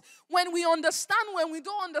to us. When we understand, when we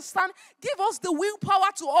don't understand, give us the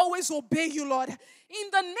willpower to always obey you, Lord.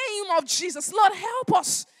 In the name of Jesus. Lord, help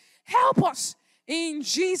us. Help us. In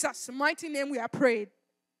Jesus' mighty name we are prayed.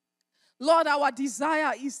 Lord, our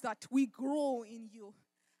desire is that we grow in you.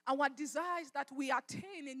 Our desire is that we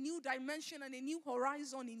attain a new dimension and a new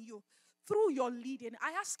horizon in you through your leading.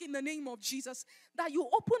 I ask in the name of Jesus that you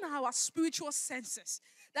open our spiritual senses,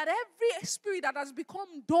 that every spirit that has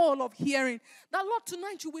become dull of hearing, that Lord,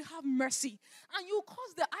 tonight you will have mercy and you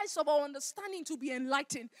cause the eyes of our understanding to be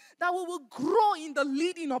enlightened, that we will grow in the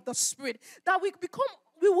leading of the Spirit, that we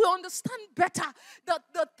will understand better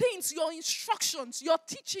the things, your instructions, your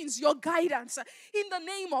teachings, your guidance. In the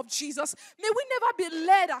name of Jesus, may we never be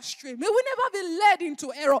led astray. May we never be led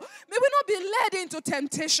into error. May we not be led into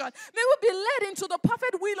temptation. May we be led into the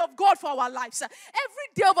perfect will of God for our lives. Every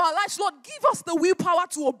day of our lives, Lord, give us the willpower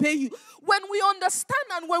to obey you. When we understand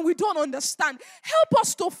and when we don't understand, help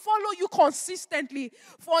us to follow you consistently.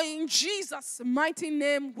 For in Jesus' mighty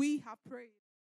name we have prayed.